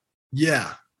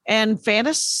 Yeah. And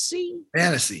Fantasy.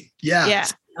 Yeah. Yeah.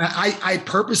 I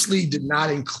purposely did not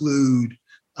include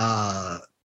the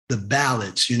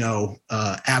ballads,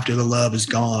 after the love is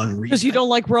gone. Because you don't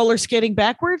like roller skating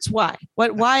backwards? Why?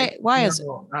 Why is it?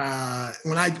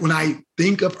 When I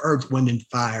think of Earth, Wind, and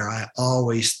Fire, I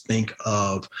always think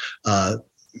of the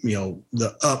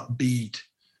upbeat,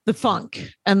 the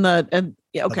funk, okay.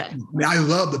 I mean, I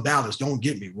love the ballads. Don't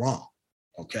get me wrong.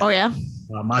 Okay. Oh yeah.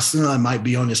 My son might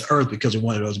be on this earth because of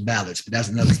one of those ballads, but that's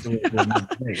another story.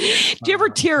 Do you ever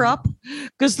tear up?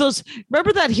 Because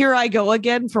remember that "Here I Go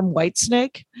Again" from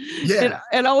Whitesnake? Yeah.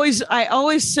 And I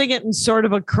always sing it in sort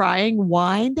of a crying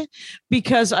whine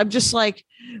because I'm just like,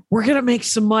 we're gonna make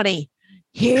some money.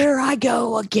 Here I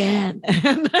go again.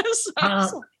 And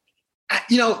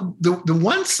the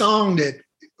one song that,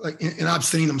 like, and I've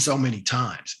seen them so many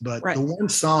times, but the one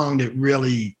song that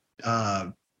really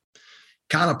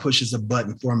kind of pushes a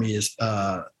button for me is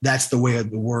That's the Way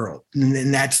of the World.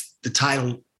 And that's the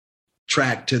title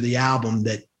track to the album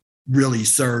that really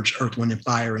surged Earth, Wind, and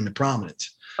Fire into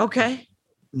prominence. Okay.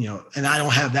 And I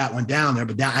don't have that one down there,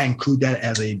 but I include that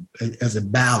as a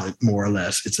ballad, more or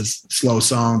less. It's a slow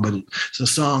song, but it's a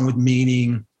song with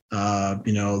meaning.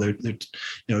 They're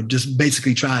just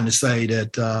basically trying to say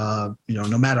that,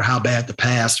 no matter how bad the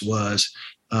past was,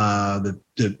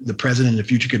 the present and the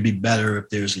future could be better if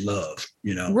there's love,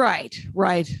 Right.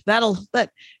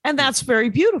 And that's very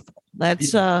beautiful.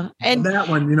 That's and that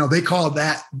one, they call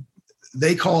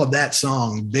that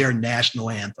song their national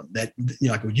anthem. That,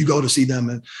 like when you go to see them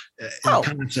in a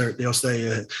concert, they'll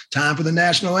say time for the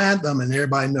national anthem, and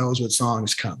everybody knows what song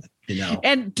is coming.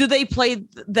 And do they play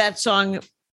that song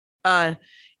on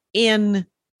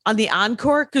the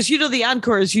encore? Because the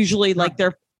encore is usually like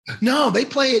their. No, they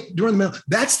play it during the middle.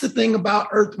 That's the thing about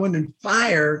Earth, Wind, and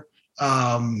Fire.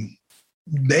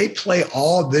 They play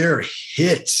all their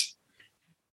hits.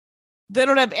 They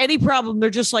don't have any problem.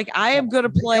 They're just like, I am going to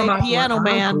play Piano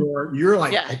Man. You're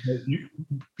like, okay,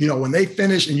 when they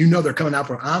finish and they're coming out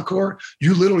for an encore,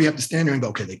 you literally have to stand there and go,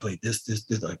 okay, they played this.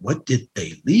 Like, what did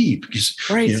they leave? Because,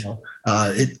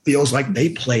 it feels like they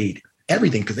played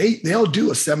everything because they'll do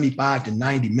a 75 to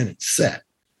 90 minute set.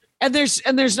 And there's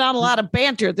not a lot of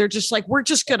banter. They're just like, we're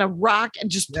just gonna rock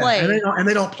and just play. And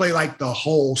they don't play like the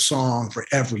whole song for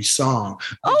every song.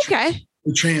 Okay.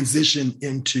 The transition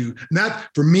into, not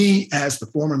for me as the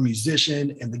former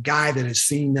musician and the guy that has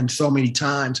seen them so many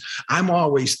times, I'm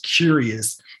always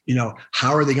curious,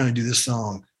 how are they going to do this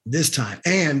song this time?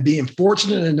 And being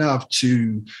fortunate enough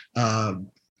to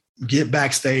get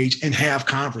backstage and have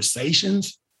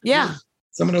conversations. Yeah.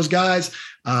 Some of those guys,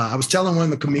 I was telling one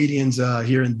of the comedians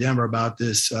here in Denver about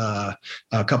this a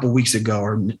couple of weeks ago.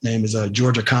 Her name is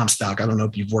Georgia Comstock. I don't know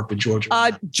if you've worked with Georgia.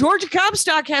 Georgia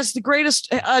Comstock has the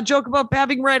greatest joke about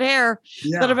having red hair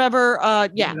that I've ever.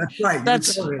 That's right.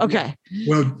 That's okay.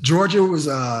 Well, Georgia was.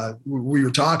 We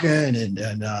were talking,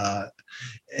 and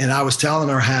I was telling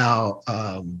her how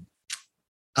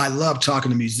I love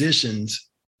talking to musicians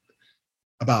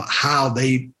about how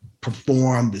they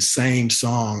perform the same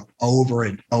song over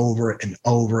and over and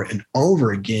over and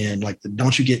over again. Like,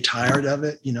 don't you get tired of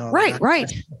it? Right. I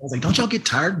was like, don't y'all get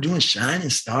tired of doing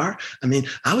Shining Star? I mean,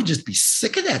 I would just be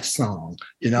sick of that song,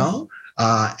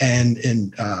 and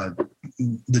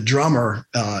the drummer,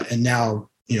 and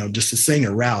now, just the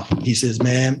singer, Ralph, he says,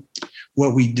 man,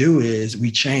 what we do is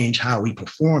we change how we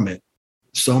perform it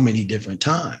so many different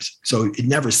times. So it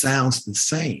never sounds the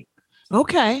same.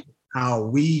 Okay. How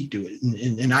we do it.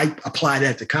 And I apply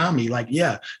that to comedy. Like,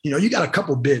 yeah, you got a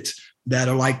couple bits that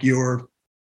are like your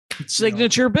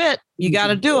signature bit. You got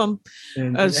to do them.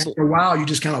 And after a while, you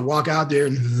just kind of walk out there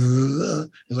and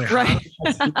it's like, right.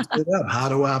 How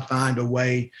do I find a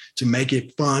way to make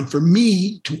it fun for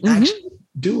me to actually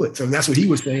do it? So that's what he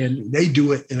was saying. They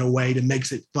do it in a way that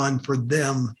makes it fun for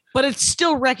them. But it's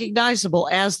still recognizable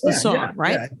as the song,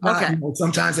 right? Yeah. Okay.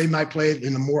 Sometimes they might play it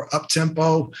in a more up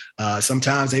tempo.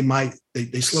 Sometimes they might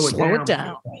they slow it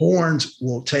down. The horns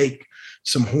will take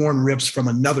some horn rips from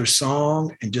another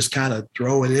song and just kind of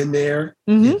throw it in there.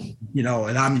 And,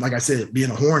 and I'm, like I said, being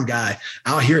a horn guy,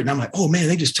 I'll hear it and I'm like, oh man,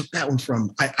 they just took that one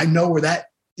from, I know where that,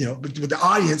 but with the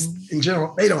audience in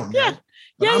general, they don't know.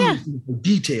 I'm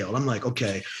detailed. I'm like,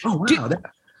 okay. Oh, wow.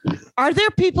 Are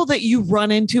there people that you run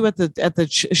into at the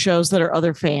shows that are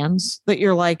other fans that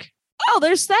you're like, oh,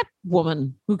 there's that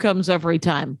woman who comes every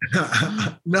time?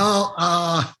 No.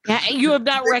 You have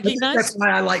not recognized? That's why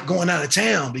I like going out of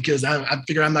town, because I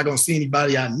figure I'm not going to see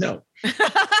anybody I know.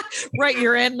 Right.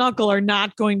 Your aunt and uncle are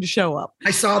not going to show up.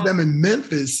 I saw them in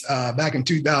Memphis back in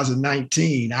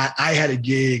 2019. I had a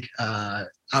gig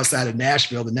outside of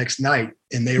Nashville the next night,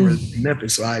 and they were in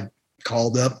Memphis. So I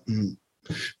called up and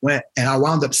went, and I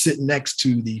wound up sitting next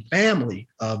to the family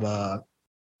of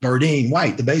Verdine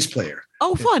White, the bass player.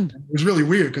 Oh, fun. It was really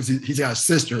weird because he's got a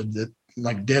sister that,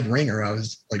 like, dead ringer. I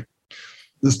was like,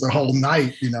 this the whole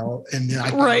night, and then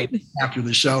after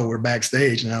the show, we're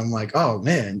backstage and I'm like, oh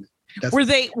man. Were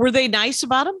they nice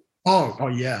about him? Oh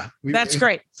yeah. That's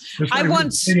great.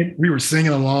 We were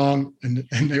singing along and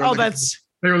they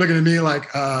were looking at me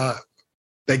like,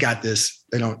 they got this.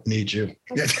 They don't need you.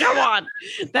 Come on.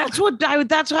 That's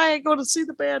why I go to see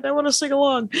the band. I want to sing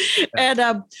along. And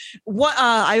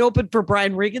I opened for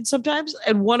Brian Regan sometimes.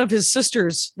 And one of his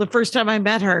sisters, the first time I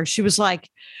met her, she was like,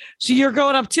 so you're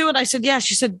going up too? And I said, yeah.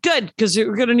 She said, good, because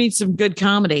we're going to need some good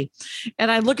comedy. And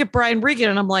I look at Brian Regan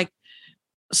and I'm like,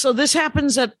 so this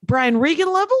happens at Brian Regan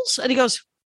levels? And he goes,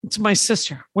 it's my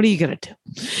sister. What are you going to do?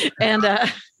 And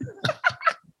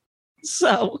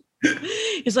so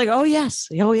he's like, oh yes,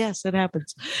 it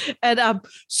happens. And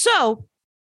so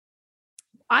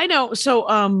I know. So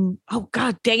oh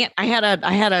god dang it, I had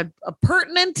a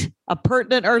pertinent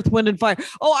Earth, Wind and Fire.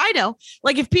 Oh, I know.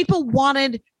 Like, if people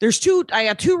wanted, I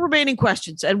got two remaining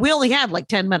questions, and we only have like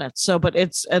 10 minutes. So, but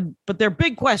they're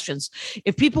big questions.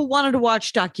 If people wanted to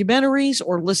watch documentaries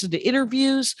or listen to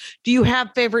interviews, do you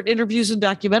have favorite interviews and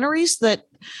documentaries that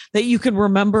you can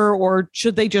remember, or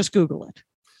should they just Google it?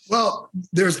 Well,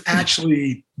 there's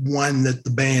actually one that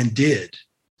the band did.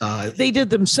 They did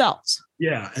themselves.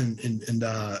 Yeah, and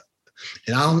I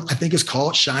think it's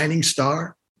called Shining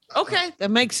Star. Okay,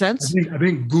 that makes sense. I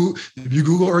think if you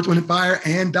Google Earth, Wind and Fire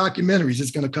and documentaries,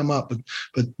 it's going to come up.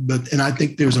 But I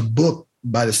think there's a book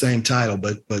by the same title.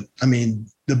 But I mean,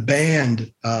 the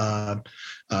band,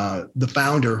 the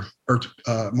founder,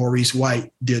 Maurice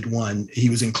White, did one. He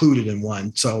was included in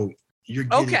one. So you're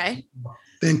getting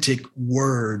authentic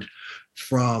word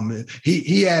from.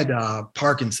 He had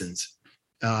Parkinson's,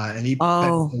 and he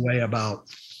passed away about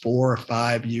 4 or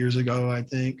 5 years ago, I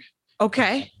think.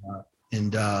 Okay.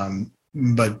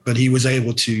 But he was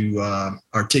able to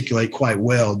articulate quite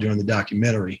well during the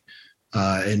documentary,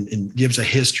 and gives a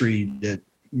history that,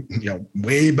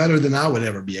 way better than I would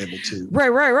ever be able to.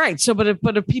 Right. So,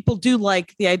 but if people do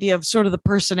like the idea of sort of the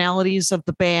personalities of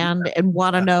the band and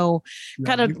want to know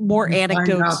kind of more anecdotes,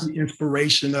 find out the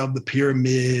inspiration of the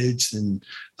pyramids and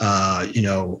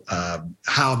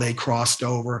how they crossed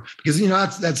over, because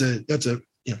that's a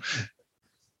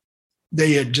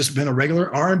they had just been a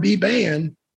regular R&B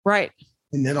band, right?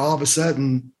 And then all of a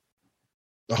sudden,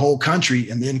 the whole country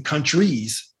and then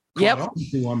countries caught on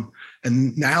to them.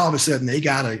 And now all of a sudden they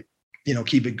got to,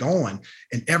 keep it going.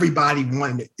 And everybody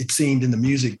wanted, it seemed in the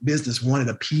music business, wanted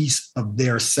a piece of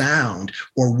their sound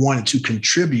or wanted to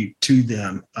contribute to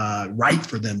them, write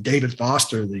for them. David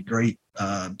Foster, the great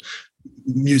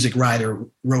music writer,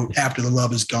 wrote After the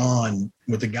Love Is Gone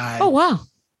with a guy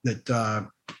that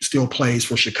still plays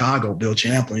for Chicago, Bill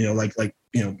Champlin,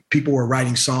 people were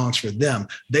writing songs for them.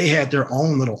 They had their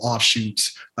own little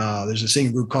offshoots. There's a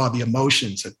singing group called The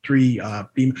Emotions, if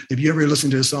you ever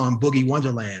listen to the song Boogie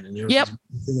Wonderland, and they're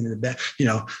singing in the back,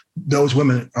 those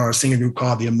women are a singing group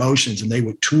called The Emotions, and they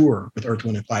would tour with Earth,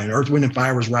 Wind and Fire. And Earth, Wind and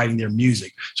Fire was writing their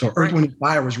music. So Earth, Wind and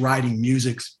Fire was writing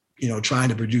music, trying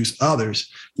to produce others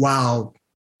while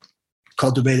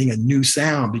cultivating a new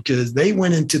sound, because they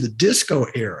went into the disco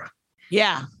era.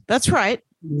 Yeah, that's right.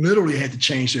 Literally had to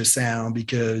change their sound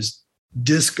because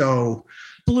disco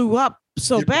blew up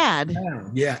so bad.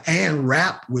 Yeah. And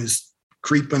rap was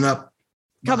creeping up.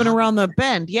 Coming around the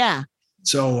bend. Yeah.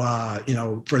 So,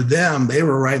 for them, they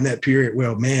were right in that period.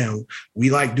 Well, man, we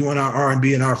like doing our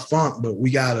R&B and our funk, but we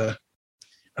got to.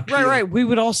 Right. We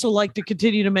would also like to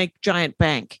continue to make giant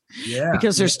bank. Yeah.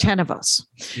 Because there's 10 of us.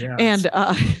 Yeah. And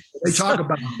they talk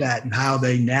about that and how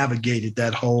they navigated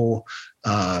that whole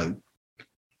time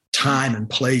and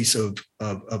place of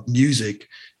music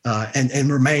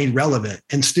and remain relevant.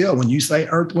 And still, when you say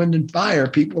Earth, Wind, and Fire,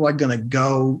 people are going to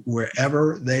go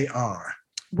wherever they are.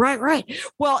 Right.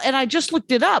 Well, and I just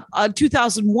looked it up.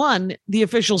 2001, the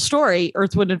official story,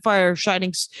 Earth, Wind, and Fire,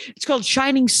 it's called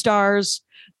Shining Stars,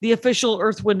 the official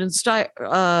Earth, Wind, and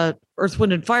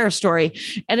Fire story.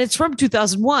 And it's from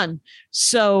 2001.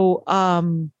 So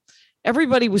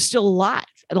everybody was still alive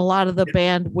and a lot of the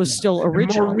band was still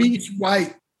original. Maurice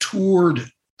White toured,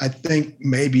 I think,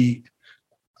 maybe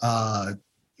until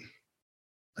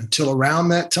around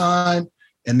that time.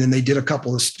 And then they did a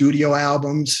couple of studio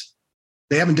albums.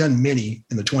 They haven't done many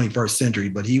in the 21st century,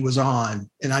 but he was on,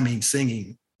 and I mean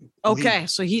singing. Okay,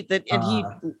 so he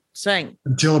sang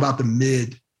until about the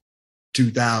mid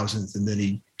 2000s, and then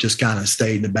he just kind of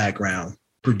stayed in the background,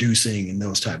 producing and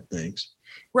those type of things.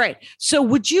 Right. So,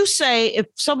 would you say if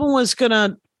someone was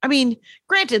gonna, I mean,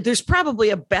 granted, there's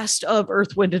probably a best of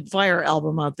Earth, Wind, and Fire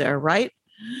album out there, right?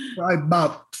 Probably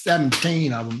about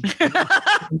 17 of them.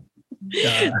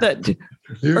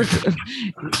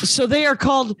 So they are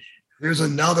called. There's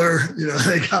another,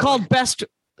 they got called best,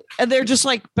 and they're just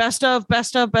like best of,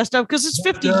 because it's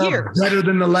 50 years. Better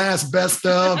than the last best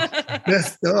of,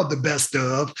 the best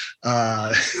of.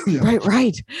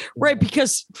 Right.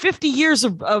 Because 50 years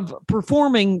of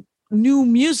performing new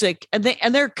music, and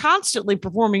they're constantly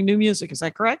performing new music. Is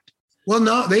that correct? Well,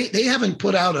 no, they haven't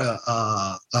put out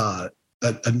a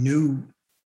new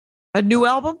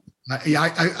album.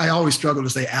 I always struggle to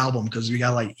say album because we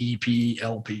got like EP,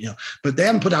 LP, but they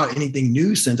haven't put out anything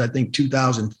new since I think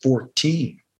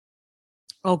 2014.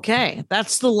 Okay.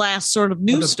 That's the last sort of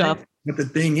new stuff. But the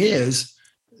thing is,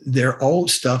 their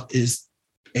old stuff is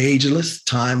ageless,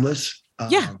 timeless.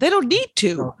 Yeah, they don't need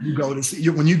to. So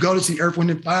when you go to see Earth,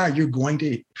 Wind, and Fire, you're going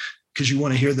to, because you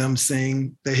want to hear them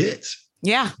sing the hits.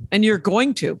 Yeah, and you're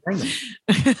going to.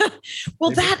 Well,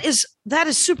 that is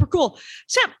super cool.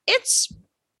 Sam,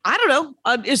 I don't know.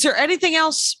 Is there anything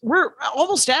else? We're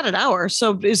almost at an hour.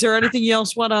 So is there anything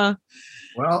else want to?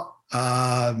 Well,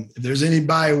 if there's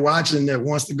anybody watching that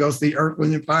wants to go see Earth,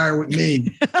 Wind, and Fire with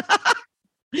me.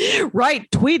 Right.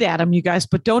 Tweet at him, you guys,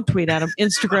 but don't tweet at him.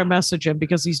 Instagram message him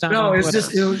because he's not. No, it was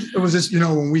just,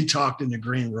 when we talked in the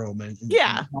green room and we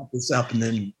talked this up,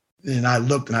 and then I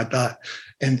looked and I thought,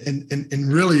 and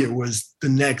really it was the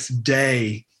next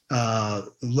day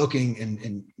looking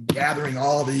and gathering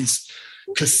all these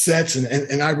cassettes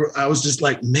and I was just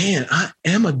like, man, I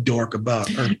am a dork about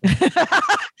her.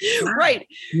 Right.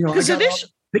 Because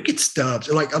ticket stubs.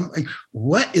 Like, I'm like,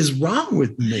 what is wrong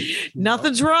with me?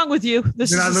 Nothing's wrong with you.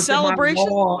 This is a celebration.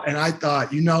 And I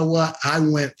thought, you know what? I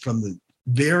went from the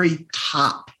very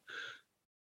top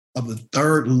of the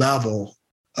third level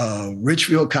of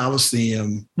Richfield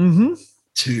Coliseum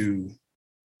to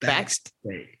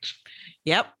backstage.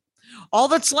 Yep. All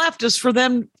that's left is for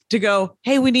them to go,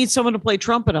 hey, we need someone to play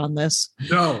trumpet on this.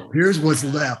 No, here's what's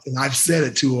left. And I've said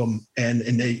it to them,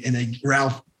 and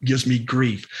Ralph gives me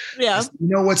grief. Yeah. Said, you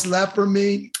know what's left for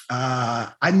me?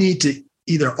 I need to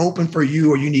either open for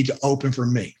you or you need to open for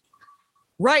me.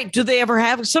 Right. Do they ever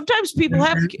have? Sometimes people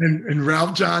have. And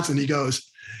Ralph Johnson, he goes,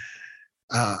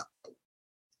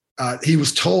 he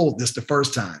was told this the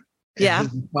first time. And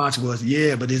his response was,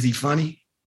 yeah, but is he funny?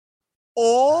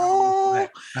 Oh,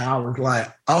 I was like,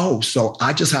 oh, so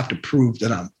I just have to prove that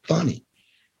I'm funny.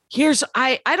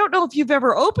 I don't know if you've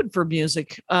ever opened for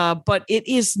music, but it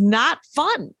is not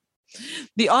fun.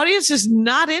 The audience is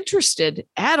not interested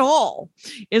at all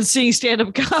in seeing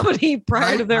stand-up comedy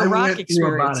prior to their rock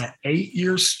experience. About an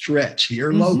 8-year stretch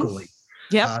here locally.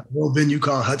 Yeah, little venue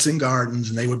called Hudson Gardens,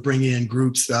 and they would bring in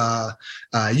groups.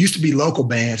 It used to be local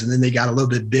bands, and then they got a little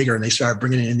bit bigger, and they started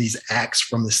bringing in these acts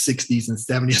from the 60s and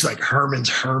 70s, like Herman's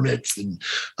Hermits, and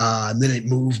then it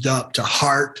moved up to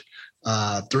Heart,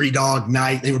 Three Dog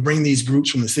Night. They would bring these groups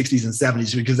from the 60s and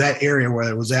 70s because that area where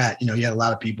it was at, you had a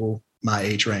lot of people my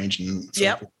age range, and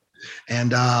so forth.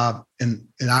 And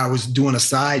I was doing a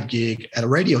side gig at a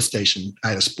radio station. I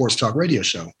had a sports talk radio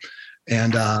show.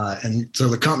 And so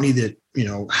the company that,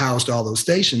 housed all those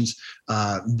stations,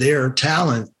 their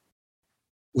talent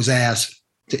was asked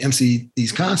to MC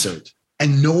these concerts,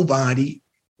 and nobody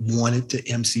wanted to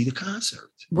MC the concert.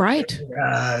 Right.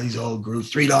 These old groups,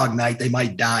 Three Dog Night, they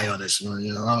might die on this one.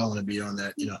 I don't want to be on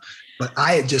that, But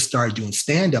I had just started doing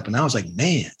stand-up and I was like,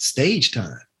 man, stage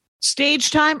time.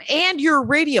 And you're a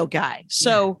radio guy.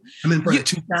 So I'm in front of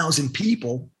 2,000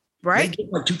 people. Right. They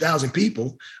get like 2,000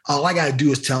 people. All I got to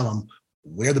do is tell them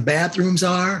where the bathrooms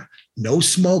are, no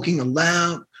smoking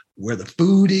allowed, where the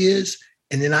food is.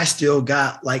 And then I still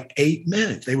got like 8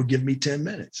 minutes. They would give me 10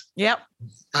 minutes. Yep.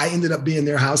 I ended up being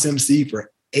their house MC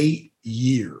for 8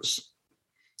 years.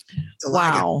 So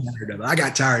wow. I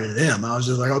got tired of them. I was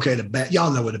just like, okay,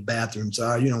 y'all know where the bathrooms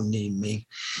are. You don't need me.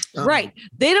 Right.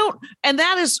 They don't. And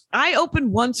that is, I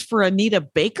opened once for Anita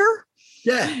Baker.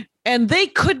 Yeah. And they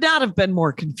could not have been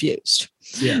more confused.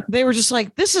 Yeah. They were just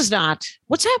like, this is not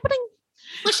what's happening.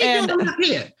 What's she doing up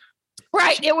here?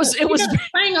 Right. It was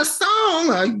sing a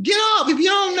song or get off if you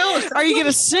don't know it. Are you going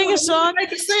to sing a song?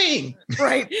 Make it sing.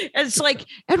 Right. And it's like,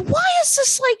 and why is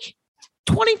this like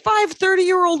 25,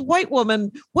 30-year-old white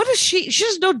woman? What is she? She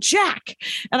doesn't know jack.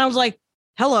 And I was like,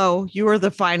 hello, you are the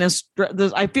finest.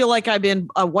 I feel like I'm in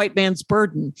a white man's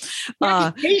burden.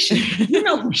 You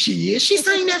know who she is. She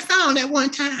sang that song that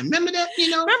one time. Remember that?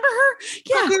 Remember her?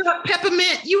 Yeah.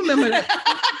 Peppermint. You remember that?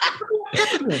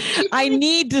 Peppermint. I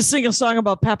need to sing a song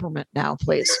about peppermint now,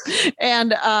 please.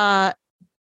 And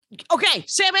okay,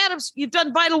 Sam Adams, you've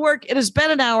done vital work. It has been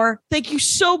an hour. Thank you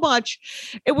so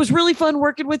much. It was really fun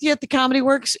working with you at the Comedy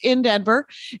Works in Denver.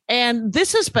 And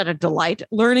this has been a delight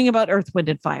learning about Earth, Wind,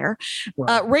 and Fire.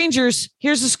 Wow. Rangers,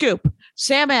 here's the scoop.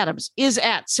 Sam Adams is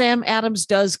at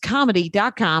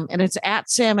samadamsdoescomedy.com, and it's at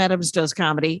Sam Adams Does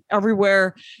Comedy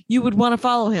everywhere you would want to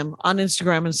follow him on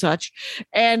Instagram and such.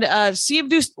 And see him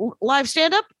do live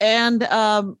stand-up. And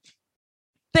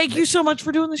thank you so much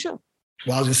for doing the show.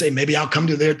 Well, I was going to say, maybe I'll come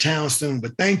to their town soon,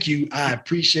 but thank you. I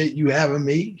appreciate you having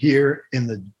me here in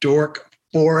the Dork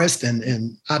Forest.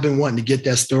 And I've been wanting to get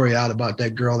that story out about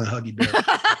that girl in Huggy Bear.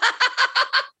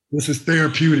 This is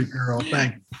therapeutic, girl.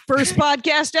 Thank you. First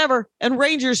podcast ever. And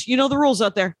Rangers, you know the rules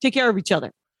out there. Take care of each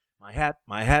other. My hat,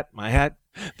 my hat, my hat.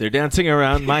 They're dancing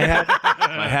around my hat.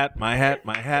 My hat, my hat,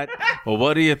 my hat. Well,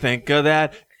 what do you think of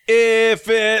that? If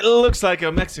it looks like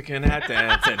a Mexican hat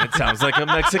dance and it sounds like a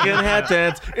Mexican hat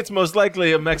dance, it's most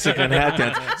likely a Mexican hat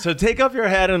dance. So take off your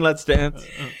hat and let's dance.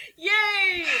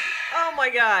 Yay! Oh my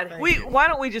God. Why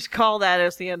don't we just call that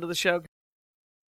as the end of the show?